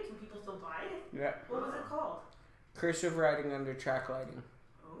buy it? Can people still buy it? Yeah. What was it called? Cursive writing under track lighting.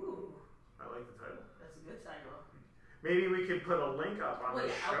 Ooh, I like the title. that's a good title. Maybe we could put a link up on Well, the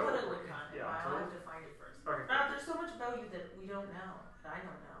yeah, show. I'll put a link on it. Yeah, I'll have to find it first. Okay. Rob, there's so much about you that we don't know, that I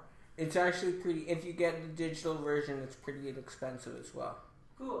don't know. It's actually pretty. If you get the digital version, it's pretty inexpensive as well.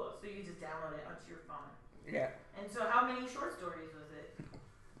 Cool. So you just download it onto your phone. Yeah, And so how many short stories was it?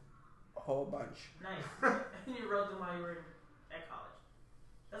 a whole bunch. Nice. And you wrote them while you were at college.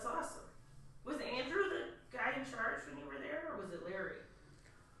 That's awesome. Was Andrew the guy in charge when you were there, or was it Larry?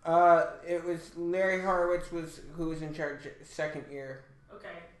 It was Larry Horowitz who was in charge second year,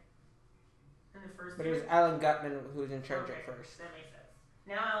 Okay. In the first but it year? was Alan Gutman who was in charge Okay, at first. That makes sense.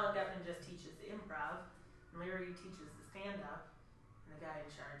 Now Alan Gutman just teaches the improv, and Larry teaches the stand-up, and And the guy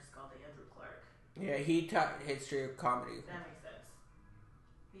in charge is called Andrew Clark. Yeah, he taught history of comedy. That makes sense.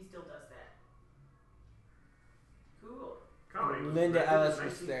 He still does that. Cool. Comedy. Linda Ellis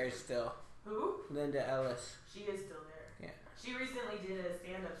was there still. Who? Linda Ellis. She is still there. Yeah. She recently did a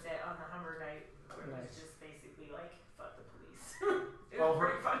stand-up set on the Humber night where it was Nice. just basically like, fuck the police. It Oh, was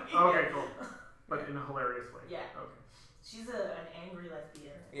pretty funny. Okay, cool. But in a hilarious way. Yeah. Okay. She's an angry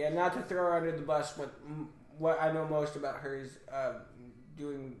lesbian. Yeah, not to throw her under the bus, but what I know most about her is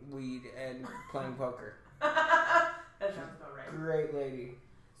doing weed and playing poker. That sounds about right. Great lady.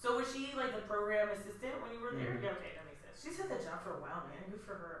 So was she like the program assistant when you were there? Mhm. Yeah, okay, that makes sense. She's had that job for a while, man. Good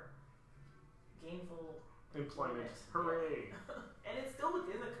for her. Gainful Employment. Yeah. Hooray. And it's still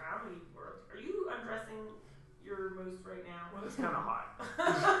within the comedy world. Are you undressing your moose right now? Well, it's kind of hot.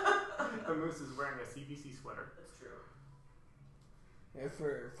 The moose is wearing a CBC sweater. That's true. Yeah,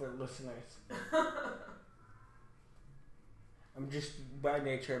 for listeners. I'm just by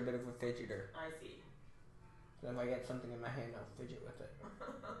nature a bit of a fidgeter. I see. So if I get something in my hand, I'll fidget with it.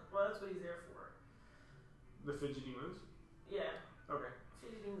 Well, that's what he's there for. The fidgety moose? Yeah. Okay.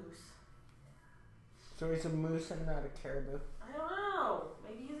 Fidgety moose. So he's a moose and not a caribou. I don't know.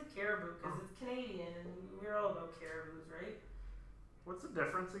 Maybe he's a caribou because it's Canadian and we're all about caribous, right? What's the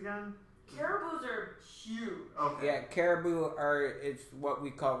difference again? Caribous are huge. Okay. Yeah, caribou it's what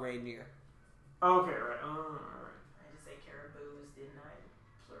we call reindeer. Okay, right. Alright. I just say caribous, didn't I?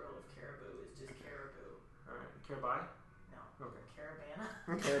 Plural of caribou is just caribou. Alright. Carabai? No. Okay. Caravana.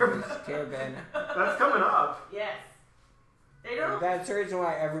 Caravana. That's coming up. Yes. They don't. That's the reason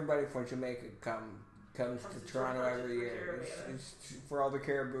why everybody from Jamaica comes to Toronto every year. It's for all the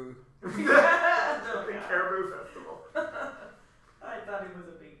caribou. No, The God. Caribou Festival. I thought it was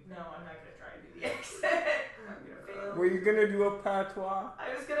a big. No, I'm not gonna try and do the accent. I'm gonna fail. Were you gonna do a patois? I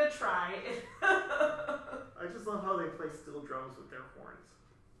was gonna try. I just love how they play steel drums with their horns.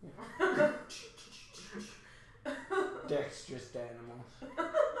 Dexterous animals.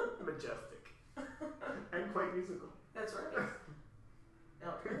 Majestic. And quite musical. That's right. No,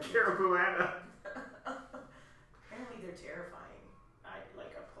 apparently, Caribou Anna. apparently they're terrifying.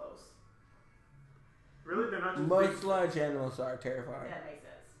 Like up close. Really? They're not just Most big... large animals are terrifying. That makes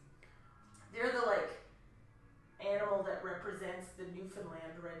sense. They're the animal that represents the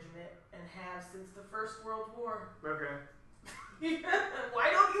Newfoundland Regiment and have since the First World War. Okay. Why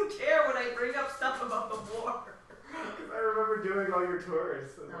don't you care when I bring up stuff about the war? Because I remember doing all your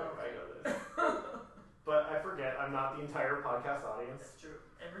tours. So Oh, I know this. But I forget, I'm not the entire podcast audience. That's true.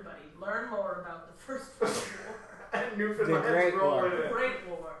 Everybody, learn more about the First World War. And The Newfoundland's Great role War. in The it. Great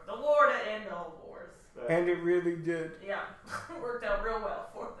War. The war to end all wars. And it really did. Yeah. Worked out real well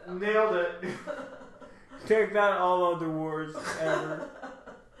for them. Nailed it. Take out all other wars ever.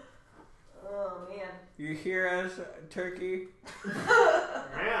 Oh, man. You hear us, Turkey?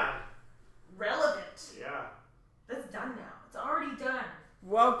 Man. Relevant. Yeah. That's done now. It's already done.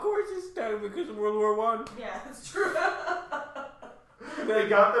 Well, of course it's done because of World War One. Yeah, that's true. They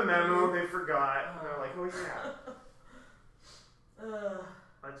got the memo, they forgot. And they're like, oh yeah.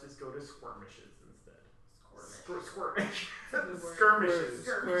 Let's just go to skirmishes instead. Skirmish. Skirmishes.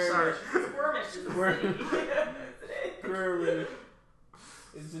 Skirmish. Skirmish is a city. Skirmish.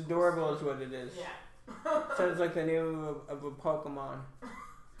 It's adorable is what it is. Yeah. Sounds like the name of a Pokemon.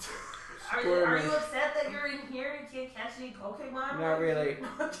 Are you upset that you're in here and you can't catch any Pokemon? Not really.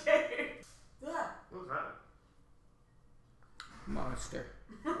 Okay. Yeah. What was that? Monster.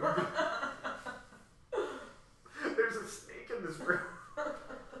 There's a snake in this room.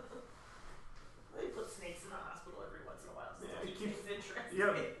 They put snakes in the hospital every once in a while. So Yeah, it keeps interesting.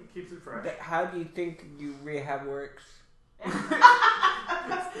 Yep, it keeps it fresh. How do you think rehab works?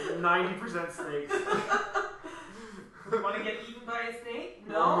 90% snakes. Want to get eaten by a snake?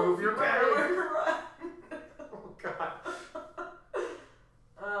 Or No. move your You better bag. learn to run. Oh god.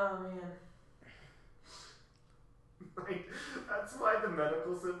 Oh man. Like, that's why the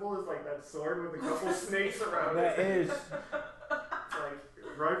medical symbol is like that sword with a couple snakes around That it. is. It's like,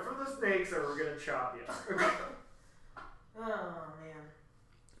 run from the snakes or we're gonna chop you. Oh man.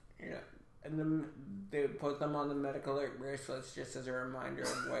 Yeah. And then they put them on the medical alert bracelets just as a reminder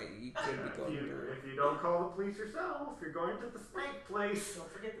of what you could be going through. If you don't call the police yourself, you're going to the snake place.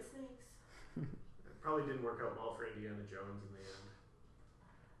 Don't forget the snakes. It probably didn't work out well for Indiana Jones in the end.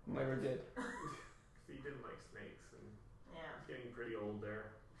 Never did. He didn't like snakes and Yeah. he's getting pretty old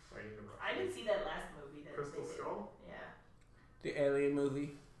there, fighting the I didn't see that last movie. That Crystal they did. Skull? Yeah. The Alien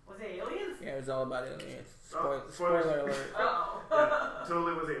movie. Was it aliens? Yeah, it was all about aliens. Oh, Spoiler spoilers. alert. Uh oh. Yeah,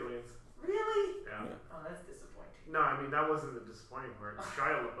 totally was aliens. Really? Yeah. Yeah. Oh, that's disappointing. No, I mean, that wasn't the disappointing part.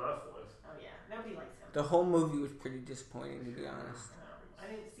 Shia LaBeouf was. Oh yeah, nobody likes him. The whole movie was pretty disappointing, to be honest.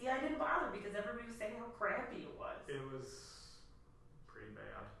 I didn't bother because everybody was saying how crappy it was. It was pretty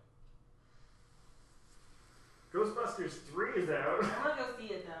bad. Ghostbusters 3 is out. I want to go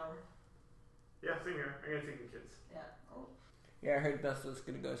see it though. Yeah, same here. I'm gonna take the kids. Yeah. Oh. Yeah, I heard Bessel's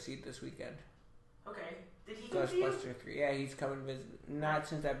gonna go see it this weekend. Okay. Did he come to you? Ghostbusters 3. Yeah, he's coming to visit. Not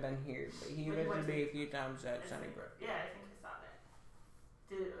since I've been here, but he visited me a few times at Sunnybrook. Yeah, I think I saw that.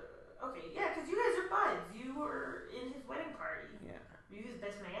 Okay, yeah, because you guys are buds. You were in his wedding party. Yeah. Were you his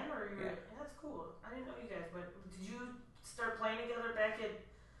best man, or you were? Yeah. That's cool. I didn't know you guys went. Did you start playing together back at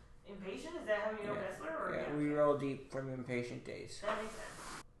Impatient? Is that how you know Bessler? Or Yeah, we roll deep from Impatient days. That makes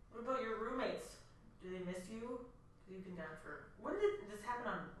sense. What about your roommates? Do they miss you? You've been down for. When did this happen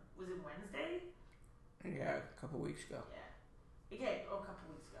on? Was it Wednesday? Yeah, a couple weeks ago. Yeah. Okay. Oh, a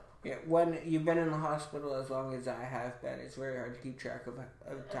couple weeks ago. Yeah, when you've been in the hospital as long as I have been, it's very hard to keep track of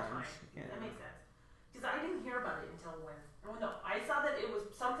times. Yeah. That makes sense. Because I didn't hear about it until Wednesday. Oh no, I saw that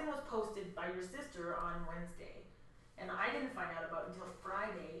something was posted by your sister on Wednesday, and I didn't find out about it until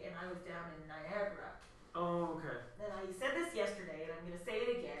Friday, and I was down in Niagara. Oh, okay. And I said this yesterday, and I'm going to say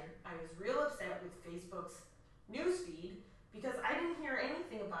it again. I was real upset with Facebook's newsfeed because I didn't hear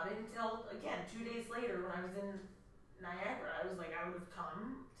anything about it until, again, 2 days later when I was in Niagara. I was like, I would have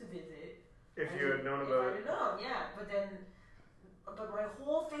come to visit. If you had known about it. If I had known, yeah. But my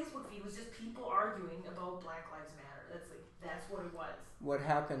whole Facebook feed was just people arguing about Black Lives Matter. That's what it was. What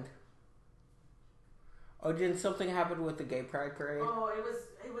happened? Oh, didn't something happen with the gay pride parade? Oh, it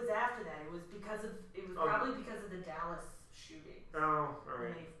was after that. It was probably because of the Dallas shooting. Oh,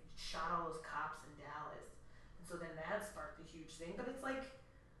 alright. And they shot all those cops in Dallas. And so then that sparked a huge thing. But it's like...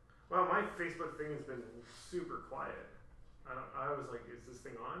 Well, my Facebook thing has been super quiet. I was like, is this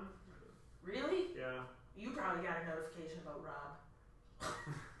thing on? Really? Yeah. You probably got a notification about Rob.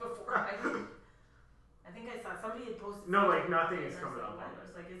 Before I did. I think I saw somebody had posted. No, like nothing is coming up. I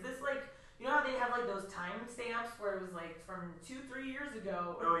was like, is this like, you know how they have like those time stamps where it was like from 2-3 years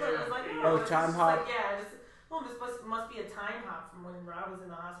ago? Oh yeah. It was like, time hop. Like, yeah, this must be a time hop from when Rob was in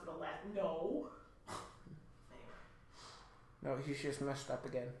the hospital last. No. Anyway. No, he's just messed up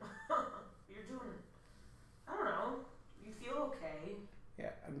again. You're doing. I don't know. You feel okay. Yeah,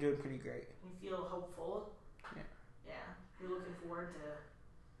 I'm doing pretty great. You feel hopeful. Yeah. Yeah. You're looking forward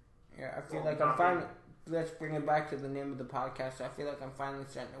to. Yeah, I feel like I'm finally. Let's bring it back to the name of the podcast. I feel like I'm finally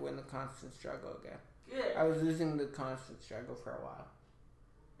starting to win the constant struggle again. Good. I was losing the constant struggle for a while.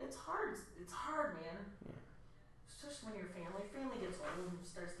 It's hard. It's hard, man. Yeah. Especially when your family gets old and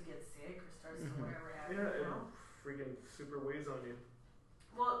starts to get sick or starts to whatever happens. Yeah, you know? freaking super weighs on you.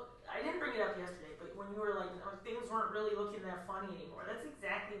 Well, I didn't bring it up yesterday, but when you were like, things weren't really looking that funny anymore. That's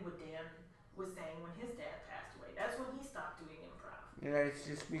exactly what Dan was saying when his dad passed away. That's when he stopped doing improv. Yeah, it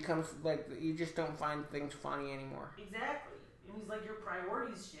just becomes like you just don't find things funny anymore. Exactly. And he's like, your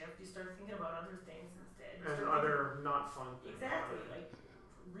priorities shift. You start thinking about other things instead. And other not fun things. Exactly. Like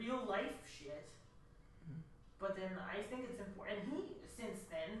real life shit. Mm-hmm. But then I think it's important. And since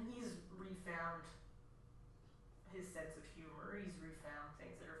then, he's refound his sense of humor. He's refound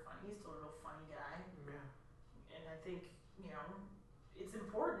things that are funny. He's still a real funny guy. Yeah. And I think, it's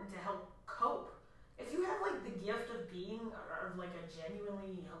important to help cope. If you have like the gift of being like a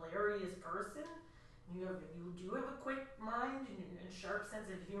genuinely hilarious person, you do have a quick mind and sharp sense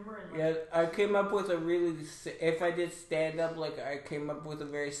of humor. And yeah, I came up with if I did stand up, like I came up with a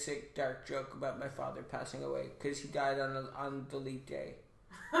very sick, dark joke about my father passing away because he died on the leap day.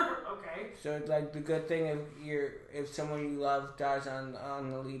 Okay. So like the good thing if someone you love dies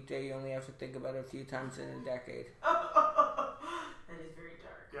on the leap day, you only have to think about it a few times in a decade. That is very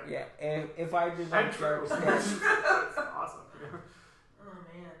dark. Yeah, if I did like dark that's awesome. Yeah. Oh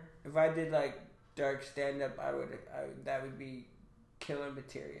man. If I did like dark stand up, that would be killer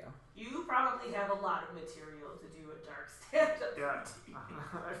material. You probably have a lot of material to do a dark stand up. Yeah.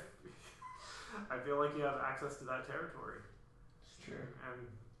 I feel like you have access to that territory. It's true. And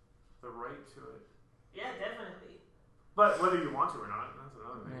the right to it. Yeah, definitely. But whether you want to or not, that's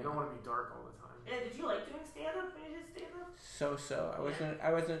another thing. Yeah. You don't want to be dark all the time. Yeah, did you like doing stand up when you did stand up? So.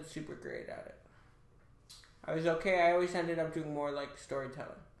 I wasn't super great at it. I was okay. I always ended up doing more like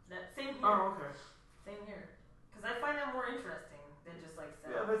storytelling. Same here. Oh, okay. Same here. Because I find that more interesting than just like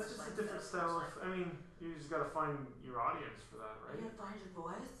Yeah, that's just a different style of. I mean, you just gotta find your audience for that, right? You gotta find your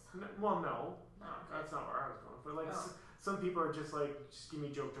voice? No, Oh, okay. that's not where I was going. But like, some people are just like, just give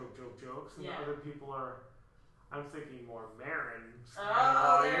me jokes, and other people are. I'm thinking more Marin.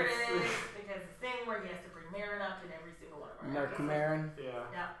 Oh, there it is. Because the thing where he has to bring Marin up in every single one of our Mark episodes. Maron. Yeah.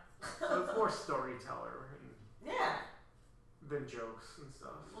 Yeah. So it's more storyteller. Yeah. Than jokes and stuff.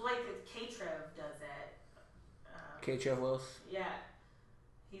 Well, like K-Trev does that. K-Trev Wills. Yeah.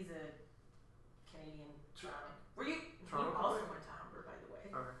 He's a Canadian comic. You Toronto also comic? went to Humber, by the way.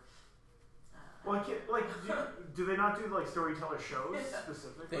 Okay. Well, do they not do like storyteller shows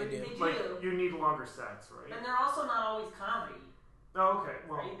specifically? They do. They do. Like you need longer sets, right? And they're also not always comedy. Oh, okay.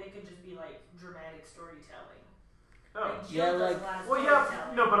 Well, Right? They could just be like dramatic storytelling. oh. Like Jill Yeah, does like- a lot of Well, yeah.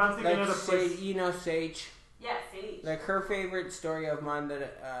 storytelling. No, but I'm thinking Like of the place. Sage, Sage. Yeah, Sage. Like her favorite story of mine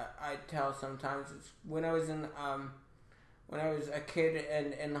that I tell sometimes is when I was a kid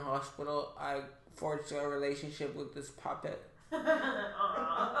and in the hospital, I forged a relationship with this puppet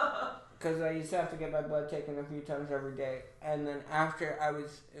Aw. because I used to have to get my blood taken a few times every day. And then after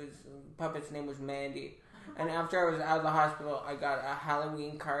puppet's name was Mandy, and after I was out of the hospital, I got a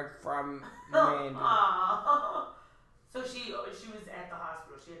Halloween card from Mandy. Aw. So she was at the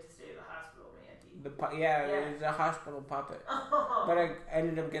hospital. She had to stay at the hospital, Mandy. Yeah, Yeah. it was a hospital puppet. Oh. But I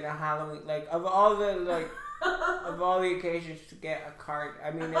ended up getting a Halloween, like, of all the occasions to get a card,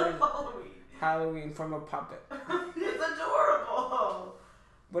 I mean, it was Halloween from a puppet. It's adorable.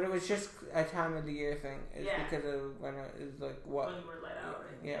 But it was just a time of the year thing. It's Yeah. because of when it was like what? When you were let out.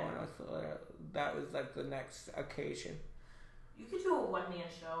 Yeah, when I was let out. That was like the next occasion. You could do a one-man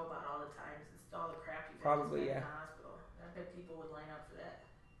show about all the times and all the crap you've Probably, had to spend yeah. in the hospital. I bet people would line up for that.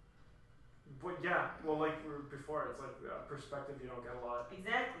 But yeah, well, like we were before, it's like a perspective you don't get a lot,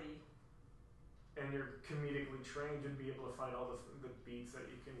 Exactly. and you're comedically trained and be able to find all the beats that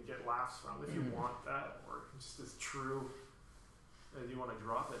you can get laughs from if you want that, or just as true as you want to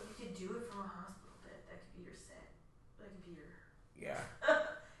drop it. You could do it from a hospital bed. That could be your set. That could be your. Yeah.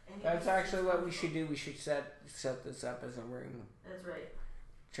 And you That's could actually just- what we should do. We should set this up as a room. That's right.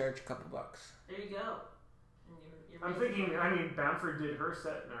 Charge a couple bucks. There you go. And you're I'm making- thinking, I mean, Bamford did her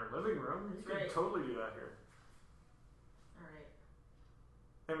set in our living room. You That's could right. totally do that here. All right.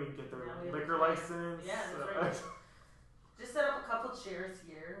 I mean, get their Now we have liquor a plan. license. Yeah, that's right. Just set up a couple chairs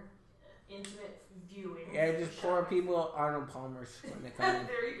here. Intimate viewing. Yeah, just pour people Arnold Palmers when they come in.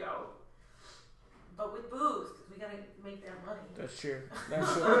 There you go. But with booze, because we gotta make that money. That's true.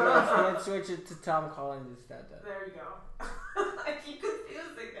 Let's switch it to Tom Collins instead. Then. There you go. I keep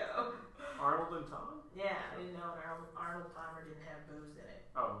confusing them. Arnold and Tom? Yeah, I didn't know Arnold Palmer didn't have booze in it.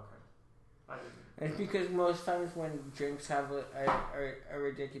 Oh, okay. I didn't. It's because most times when drinks have a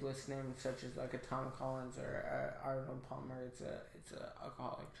ridiculous name, such as like a Tom Collins or a Arnold Palmer, it's a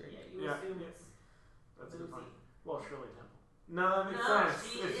alcoholic drink. Yeah, you Yeah. assume it's That's a good point. boozy. Well, Shirley Temple. No, that makes No, sense.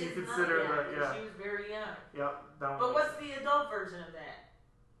 she If you is consider not, that, yeah. She was very young. Yep, that one. But makes what's sense. the adult version of that?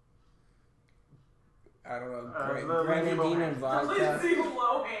 I don't know. the Grenadine Lindsay and The vodka. Lindsay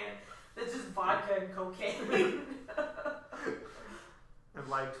Lohan. That's just vodka and cocaine. And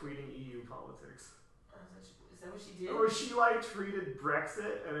live tweeting EU politics. Is that what she did? Or she live tweeted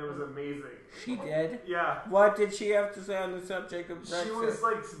Brexit, and it was amazing. She did. Yeah. What did she have to say on the subject of Brexit? She was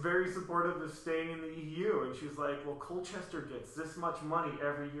like very supportive of staying in the EU, and she was like, "Well, Colchester gets this much money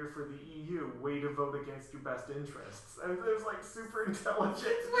every year for the EU. Way to vote against your best interests." And it was like super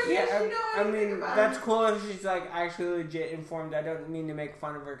intelligent. Yeah, I mean that's cool if she's like actually legit informed. I don't mean to make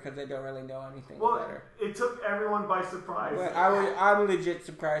fun of her because I don't really know anything Well, about her. it took everyone by surprise. But I'm legit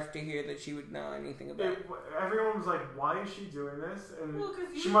surprised to hear that she would know anything about it. Everyone was like, "Why is she doing this?" And Well, 'cause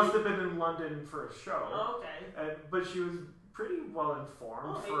she you- must have been in London for a show. Oh, okay. But she was pretty well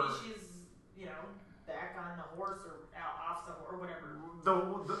informed. Well, maybe she's, back on the horse or off the horse or whatever.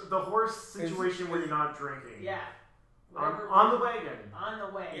 The horse situation where you're not drinking. Yeah. On the wagon. On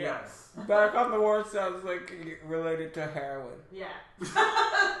the way. Yes. Back on the horse sounds like related to heroin. Yeah.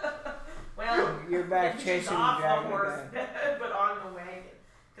 Well, You're back maybe chasing she's the off the dragon horse, again. but on the wagon.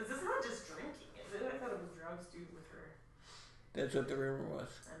 Because it's not just drinking, is it? I thought it was drugs too with her. That's what the rumor was.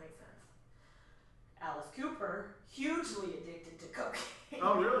 That makes sense. Alice Cooper, hugely addicted to cocaine.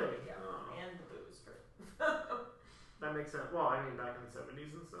 Oh, really? Yeah. Oh. And the booze. That makes sense. Well, I mean, back in the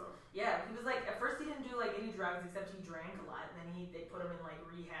 70s and stuff. Yeah, he was like, at first he didn't do like any drugs except he drank a lot, and then they put him in like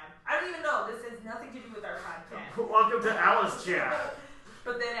rehab. I don't even know. This has nothing to do with our podcast. Welcome to Alice Chat.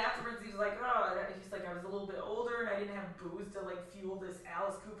 But then afterwards he was like, he's like, I was a little bit older and I didn't have booze to like fuel this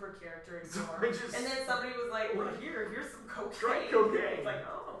Alice Cooper character anymore. And then somebody was like, well, here's some cocaine. Drink cocaine. It's like,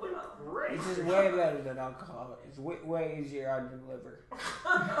 oh, well. Great. This is way better than alcohol. It's way easier on your liver.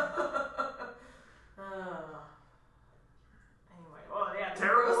 Anyway, oh yeah, the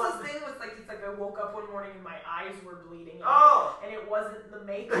Terrible grossest thing was like, it's like I woke up one morning and my eyes were bleeding. Oh! And it wasn't the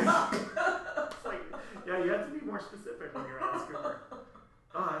makeup. It's like, yeah, you have to be more specific when you're Alice Cooper.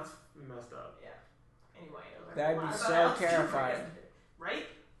 Oh, that's messed up. Yeah. Anyway, I learned That'd a lot be about so Alice Cooper terrifying. yesterday. Right?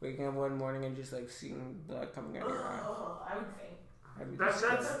 waking up one morning and just like seeing blood coming out of your eye. I would think. That's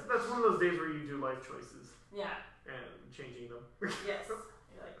one of those days where you do life choices. Yeah. And changing them. Yes. You're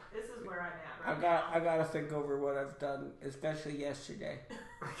like, this is where I'm at right I gotta think over what I've done, especially yesterday.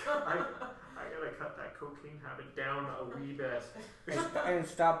 I gotta cut that cocaine habit down a wee bit. And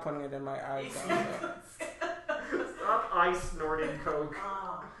stop putting it in my eyes. Stop snorting coke.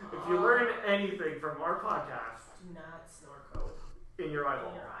 If you learn anything from our podcast, do not snort coke in your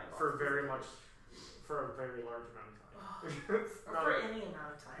eyeball for a very large amount of time. Or for any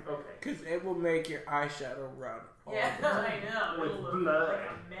amount of time. Okay. Because it will make your eyeshadow run. Yeah, I know. With It'll look blood. like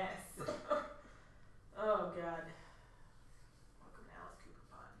a mess. Oh, God. Welcome to Alice Cooper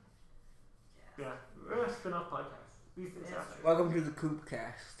Pod. Yeah. Spin-off podcast. These things happen. Welcome to the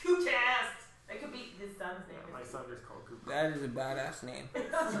Coopcast. Coopcast! That could be his son's name. My son is called Cooper. That is a badass name.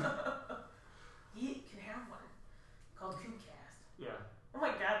 He can have one called Coopcast. Yeah. Oh my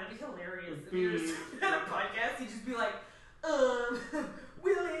God, that'd be hilarious. If It'd he was at a podcast, he'd just be like,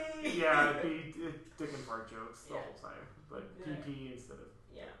 Willie! Yeah, it'd be dick and fart jokes the Yeah. whole time. But Yeah. PP instead of...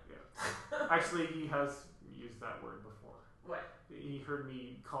 Yeah. Actually, he has used that word before. What? He heard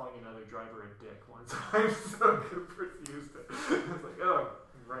me calling another driver a dick one time, so Cooper's used it. I was like, oh,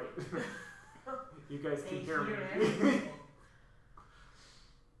 right. You guys can hear me. everything.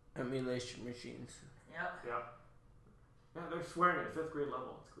 Emulation machines. Yep. Yeah, they're swearing at 5th grade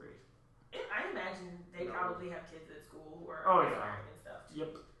level. It's great. I imagine they No. probably have kids at school who are Oh, yeah. swearing and stuff. Too.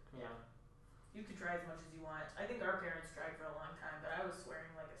 Yep. Yeah. You can try as much as you want. I think our parents tried for a long time, but I was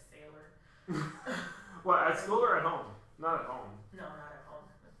swearing like a sailor. What, at school or at home? Not at home. No, not at home.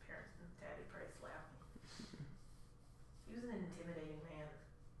 My parents and dad would probably slap me. He was an intimidating man.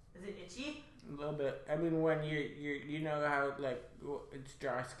 Is it itchy? A little bit. I mean, when you know how like it's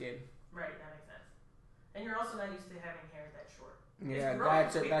dry skin. Right, that makes sense. And you're also not used to having hair that short. Yeah, growing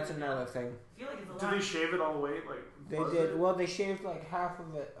that's quickly another now. thing. I feel like it's a Do lot. they shave it all away? Like They was did. it? Well, they shaved like half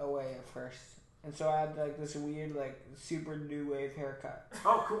of it away at first, and so I had like this weird like super new wave haircut.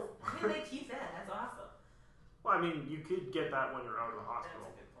 Oh, cool. Why did they keep that? That's awesome. Well, I mean, you could get that when you're out of the That's hospital. a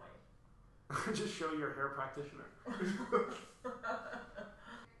good point. Just show your hair practitioner.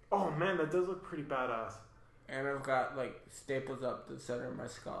 Oh man, that does look pretty badass. And I've got like staples up the center of my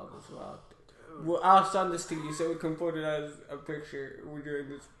skull as well. Well, I'll send this to you so we can put it as a picture. We're doing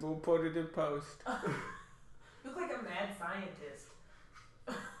this. We'll put it in post. You look like a mad scientist.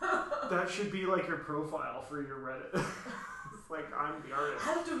 That should be like your profile for your Reddit. It's like, I'm the artist.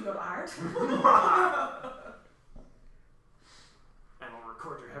 How to do your art? And I'll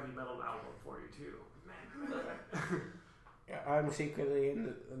record your heavy metal album for you too. Man. Yeah, I'm secretly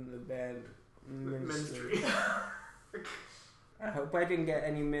in the band Ministry. I hope I didn't get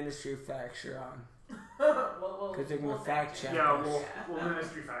any Ministry facts wrong. Because they're going to fact check Yeah, us. we'll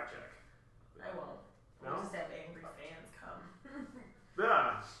ministry fact check. I won't. No? We'll just have angry fans come.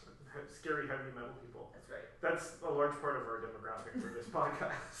 Yeah, scary heavy metal people. That's right. That's a large part of our demographic for this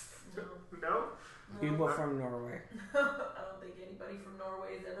podcast. No? People from Norway. I don't think anybody from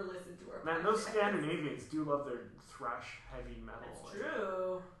Norway has ever listened to our Man, podcast. those Scandinavians do love their thrash heavy metal. That's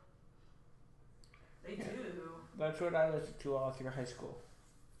true. They do. That's what I listened to all through high school.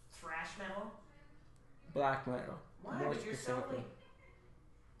 Thrash metal? Black metal. Why? More But you're so specifically. like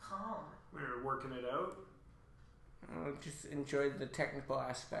calm. We were working it out. I just enjoyed the technical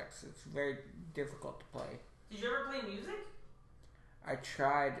aspects. It's very difficult to play. Did you ever play music? I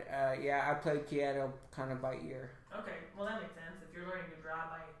tried. Yeah, I played piano kind of by ear. Okay, well that makes sense. If you're learning to draw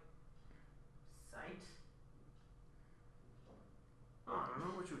by sight. Oh, I don't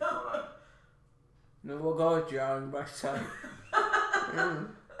know what you would call that. No, we'll go with drawing by sight. By hand.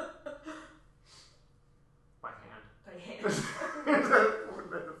 By hand. That doesn't make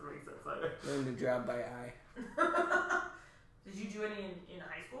sense either. Learn to draw by eye. Did you do any in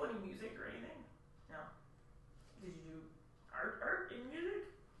high school? Any music or anything? No. Did you do art in music?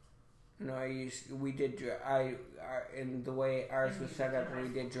 No, we did in the way ours was set up, we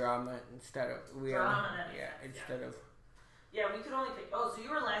did drama instead of Drama, that makes sense, instead of. Yeah, we could only pick. Oh, so you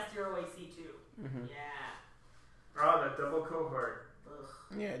were last year OAC too. Mm-hmm. Yeah. Oh, that double cohort. Ugh.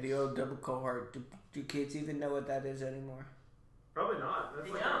 Yeah, the old double cohort. Do kids even know what that is anymore? Probably not. That's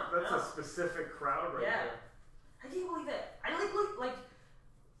They like don't, that's no. a specific crowd right Yeah. there. I can't believe that. I like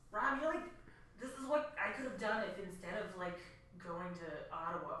Rob, you're like, this is what I could have done if instead of like going to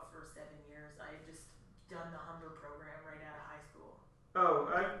Ottawa for 7 years, I had just done the Humber program right out of high school. Oh,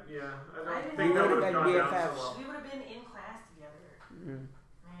 I don't didn't think know that would that have gone down BFFs. so well. We would have been in class together. Mm.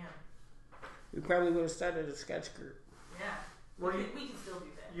 Man. We probably would have started a sketch group. Yeah. Well, we could still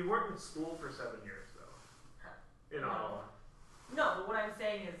do that. you weren't in school for 7 years though. In No. Ottawa. No, but what I'm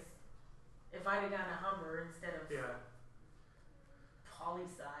saying is, if I'd have gone to Humber instead of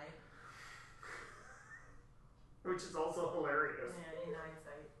poli-sci, which is also hilarious. Yeah, in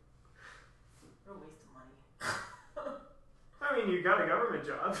hindsight, what a waste of money. I mean, you got a government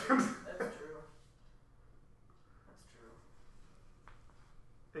job. That's true. That's true.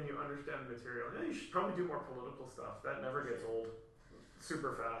 And you understand material. Yeah, you should probably do more political stuff. That never gets old.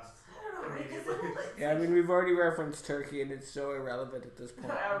 Super fast. I don't know, right? Yeah, I mean, we've already referenced Turkey, and it's so irrelevant at this point.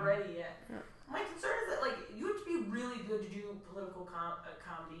 Already, yeah. My concern is that, like, you have to be really good to do political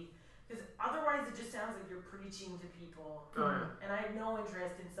comedy, because otherwise it just sounds like you're preaching to people. Oh, yeah. And I have no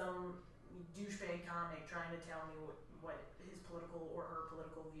interest in some douchebag comic trying to tell me what his political or her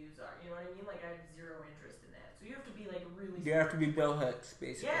political views are. You know what I mean? Like, I have zero interest in that. So you have to be, like, really... You have to be Bill Hicks,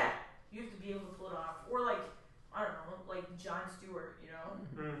 basically. Yeah. You have to be able to pull it off. Or, like, I don't know, like Jon Stewart, you know?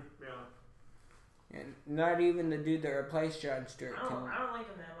 Yeah. And not even the dude that replaced Jon Stewart. I don't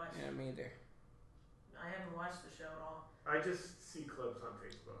like him that much. Yeah, me either. I haven't watched the show at all. I just see clips on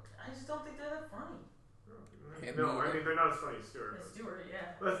Facebook. I just don't think they're that funny. Yeah, No, I mean, they're not as funny as Stewart. As Stewart,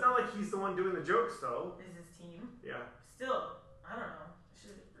 yeah. But it's not like he's the one doing the jokes, though. Is his team? Yeah. Still, I don't know. I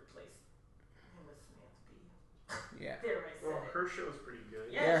should have replaced him with Samantha Bee. Yeah. There, I said Well, it. her show's pretty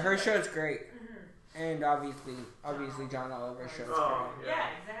good. Yeah, her show's great. Mm-hmm. And obviously John Oliver's show's great.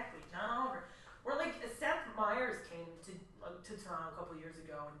 Yeah, exactly. John Oliver. Or like Seth Meyers came to Toronto a couple years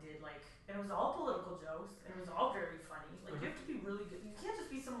ago and did like, and it was all political jokes and it was all very funny. Like you have to be really good. You can't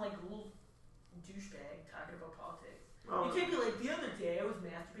just be some like little douchebag talking about politics. Oh. You can't be like, the other day I was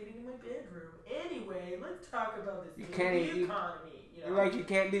masturbating in my bedroom. Anyway, let's talk about this economy. You know? Like you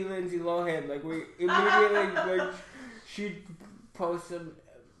can't be Lindsay Lohan. Like we immediately like she'd post some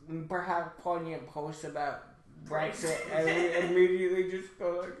perhaps poignant posts about Brexit and we immediately just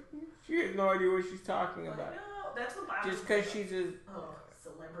go like she has no idea what she's talking about. No, that's what Bob just because she's a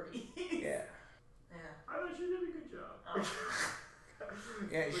celebrity. Yeah. I thought she did a good job.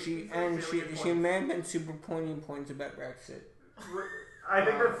 Yeah, she may have been super poignant points about Brexit. I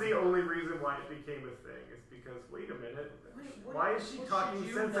think that's the only reason why it became a thing is because wait a minute, why is she talking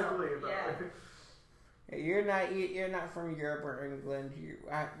sensibly about it? Yeah, you're not from Europe or England.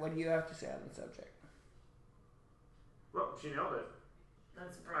 What do you have to say on the subject? Well, she nailed it.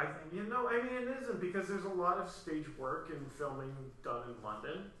 That's surprising. I mean, it isn't because there's a lot of stage work and filming done in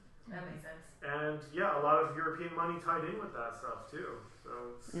London. That makes sense. And yeah, a lot of European money tied in with that stuff too.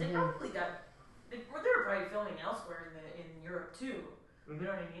 So they probably they were probably filming elsewhere in Europe too. You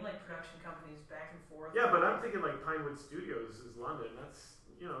know what I mean? Like production companies back and forth. Yeah, but I'm thinking like Pinewood Studios is London. That's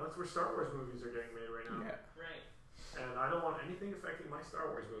where Star Wars movies are getting made right now. Yeah. Right. And I don't want anything affecting my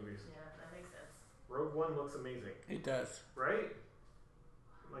Star Wars movies. Yeah, that makes sense. Rogue One looks amazing. It does. Right?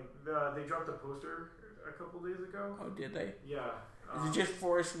 Like they dropped a poster a couple days ago. Oh, did they? Yeah. Is it just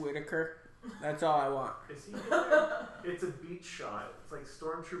Forrest Whitaker? That's all I want. Is he in there? It's a beach shot. It's like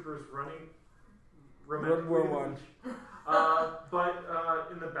stormtroopers running. World War One. But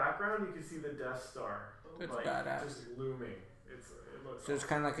in the background, you can see the Death Star. That's like, badass. Just looming. It looks. So it's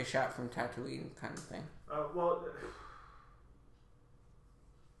kind of like a shot from Tatooine kind of thing. Well,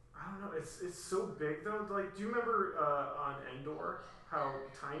 I don't know. It's so big though. Like, do you remember on Endor how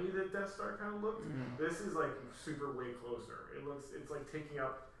tiny the Death Star kind of looked? Mm-hmm. This is like super way closer. It's like taking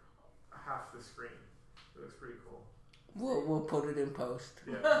up half the screen. It looks pretty cool. We'll put it in post.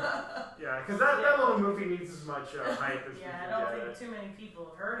 Yeah, because that little movie needs as much hype as we can I don't get think too many people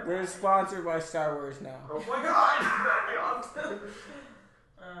have heard of it. We're sponsored by Star Wars now. Oh my God!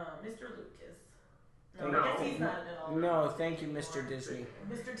 Mr. Lucas. No. I guess he's not at all. No, thank you, Mr. Disney.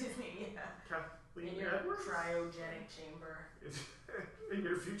 Mr. Disney, yeah. Kathleen In your Edwards? cryogenic chamber. In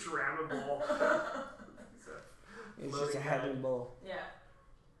your Futurama ball. It's just a heavy bowl. Yeah.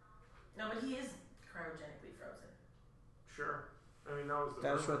 No, but he is cryogenically frozen. Sure. I mean, that was the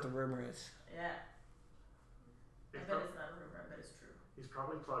That's rumor. what the rumor is. Yeah. I bet it's not a rumor. I bet it's true. He's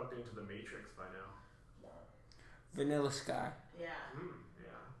probably plugged into the Matrix by now. Vanilla Sky. Yeah.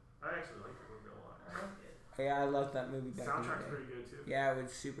 Yeah. I actually like the movie a lot. Oh, that's good. Yeah, I love that movie back in the Soundtrack's day. pretty good too. Yeah, it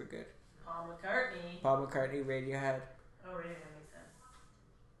was super good. Paul McCartney. Paul McCartney, Radiohead. Oh, really? That makes sense.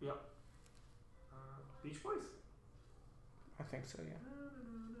 Yep. Beach Boys. I think so, yeah.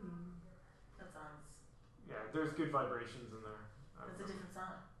 That song's... Yeah, there's good vibrations in there. That's a different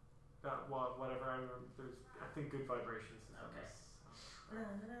song. Well, whatever. I think good vibrations. Is Okay.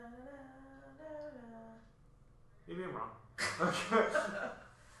 Maybe I'm wrong. Okay.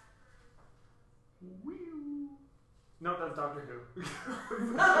 No, that's Doctor Who.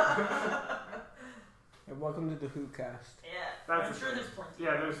 And welcome to the Who cast. Yeah. That's I'm a sure thing. there's plenty.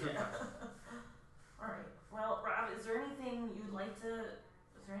 Yeah, there's Who. Alright. Well, Rob, is there anything you'd like to?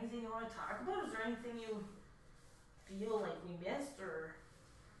 Is there anything you want to talk about? Is there anything you feel like we missed or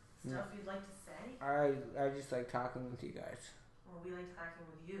stuff you'd like to say? I just like talking with you guys. Well, we like talking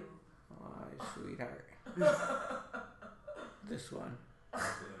with you. Oh, sweetheart. This one.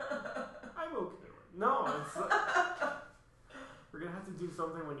 I'm okay. No, it's we're gonna have to do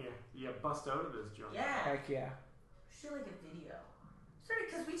something when you bust out of this junk. Yeah. Heck yeah. We should like a video. Sorry,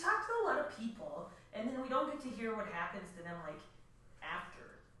 because we talk to a lot of people, and then we don't get to hear what happens to them like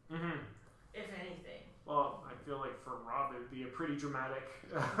after, if anything. Well, I feel like for Rob, it'd be a pretty dramatic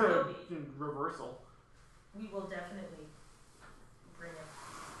reversal. We will definitely bring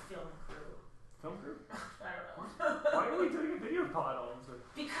a film crew. Film crew? I don't know. Why are we doing a video pod all of a sudden?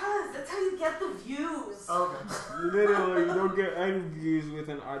 Because that's how you get the views. Okay. Literally, you don't get any views with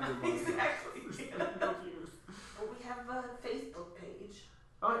an audio book. Exactly. No views. But we have a Facebook page.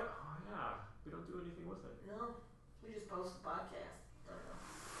 Oh yeah. We don't do anything with it. No, we just post the podcast. I don't know.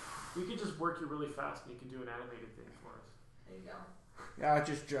 We could just work you really fast and you can do an animated thing for us. There you go. Yeah, I'll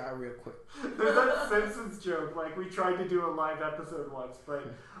just draw real quick. There's that Simpsons joke, like we tried to do a live episode once, but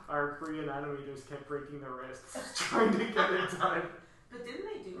our Korean animators kept breaking their wrists trying to get it done. But didn't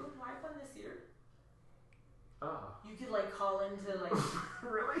they do a live one this year? Oh. You could like call into like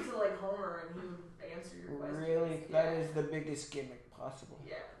Really? to like Homer and he would answer your questions. Really? That is the biggest gimmick possible.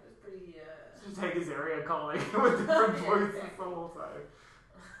 Yeah, it was pretty Just take his area calling with different voices the whole time.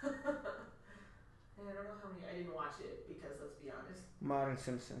 I don't know how many. I didn't watch it because let's be honest. Modern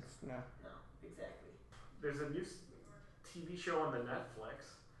Simpsons, no. No, exactly. There's a new TV show on the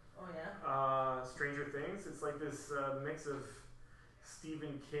Netflix. Oh yeah. Stranger Things. It's like this mix of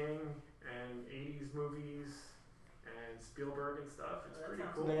Stephen King and 80s movies and Spielberg and stuff. It's pretty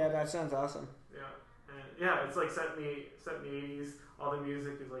cool. Yeah, that sounds awesome. Yeah, and yeah, it's like set in the 80s. All the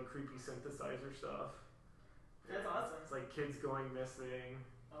music is like creepy synthesizer stuff. That's awesome. It's like kids going missing.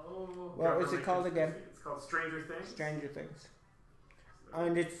 Oh. What was it called again? It's called Stranger Things. Stranger Things.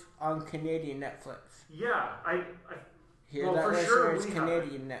 And it's on Canadian Netflix. Yeah, I Hear well, that, for listener? sure It's we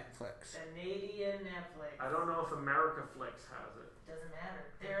Canadian Netflix. Canadian Netflix. I don't know if America Flix has it. Doesn't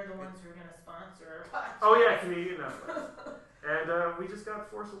matter. They're the ones who are gonna sponsor our podcast. Oh yeah, Canadian Netflix. And we just got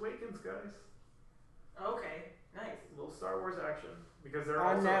Force Awakens, guys. Okay, nice. A little Star Wars action because they're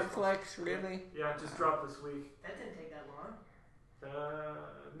On also Netflix, really? Yeah, it just dropped this week. That didn't take that long.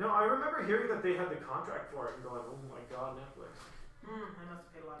 No, I remember hearing that they had the contract for it and going, oh my god, Netflix. I must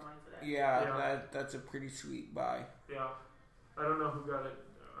have paid a lot of money for that. Yeah. That's a pretty sweet buy. Yeah, I don't know who got it.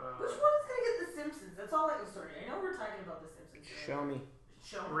 Which one is gonna get The Simpsons? That's all I was sorry. I know we're talking about The Simpsons. Show me.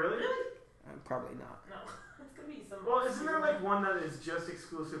 Show me. Really? Probably not. No, it's gonna be some. Well, isn't there like one that is just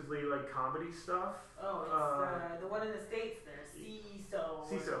exclusively like comedy stuff? Oh, it's the one in the States. There, CISO.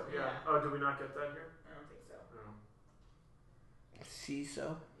 CISO, yeah. Oh, do we not get that here? I don't think so. No.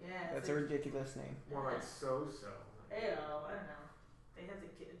 CISO? Yeah. That's a ridiculous name. More like so. Hey, I don't know. They had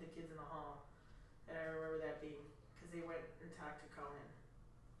the kids in the hall, and I remember that being because they went and talked to Conan.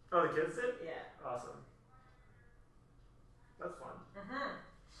 Oh, the kids did? Yeah. Awesome. That's fun. Mhm.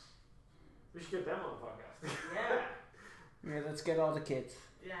 We should get them on the podcast. Yeah. Yeah, let's get all the kids.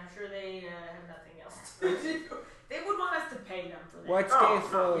 Yeah, I'm sure they have nothing else to do. They would want us to pay them for that. What's Oh, Dave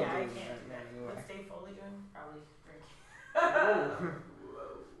Foley Yeah, I doing can't do right that. now anyway? What's Dave Foley doing? Probably drinking.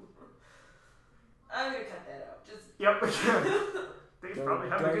 Whoa. I'm gonna cut that out. Just. Yep. They probably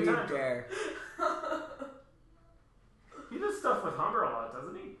have a Don't good you time. dare. He does stuff with Humber a lot,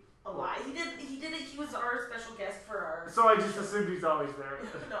 doesn't he? A lot. He did it. He was our special guest for our. So I just assumed he's always there.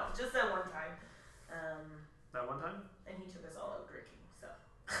 No, just that one time. That one time? And he took us all out drinking. So.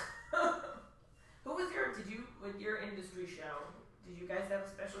 Who was with your industry show? Did you guys have a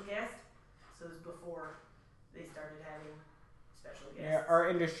special guest? So this was before they started having special guests. Yeah, our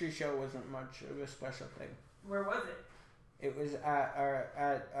industry show wasn't much of a special thing. Where was it? It was at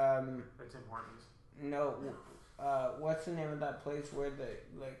It's Tim Hortons. no, what's the name of that place where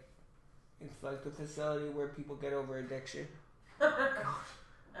it's like the facility where people get over addiction?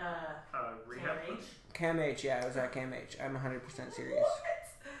 Rehab. CAMH, yeah, it was at CAMH. I'm 100% serious. What?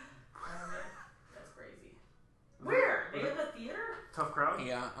 That's crazy. Where? They have a theater? Tough crowd?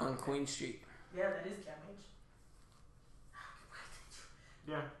 Yeah, on Queen Street. Yeah, that is CAMH.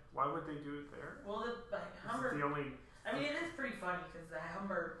 Yeah. Why would they do it there? Well, the Humber. The only. I mean, it is pretty funny because the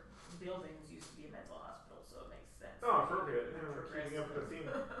Humber buildings used to be a mental hospital, so it makes sense. Oh, appropriate. Yeah, we're Progressive. keeping up with the theme.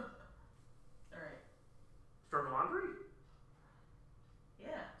 Alright. Struggle laundry?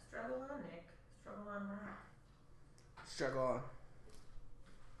 Yeah. Struggle on, Nick. Struggle on, Rock. Struggle on.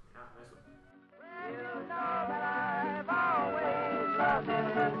 Yeah, nice one. You know that I've always loved you,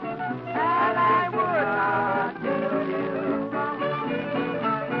 and I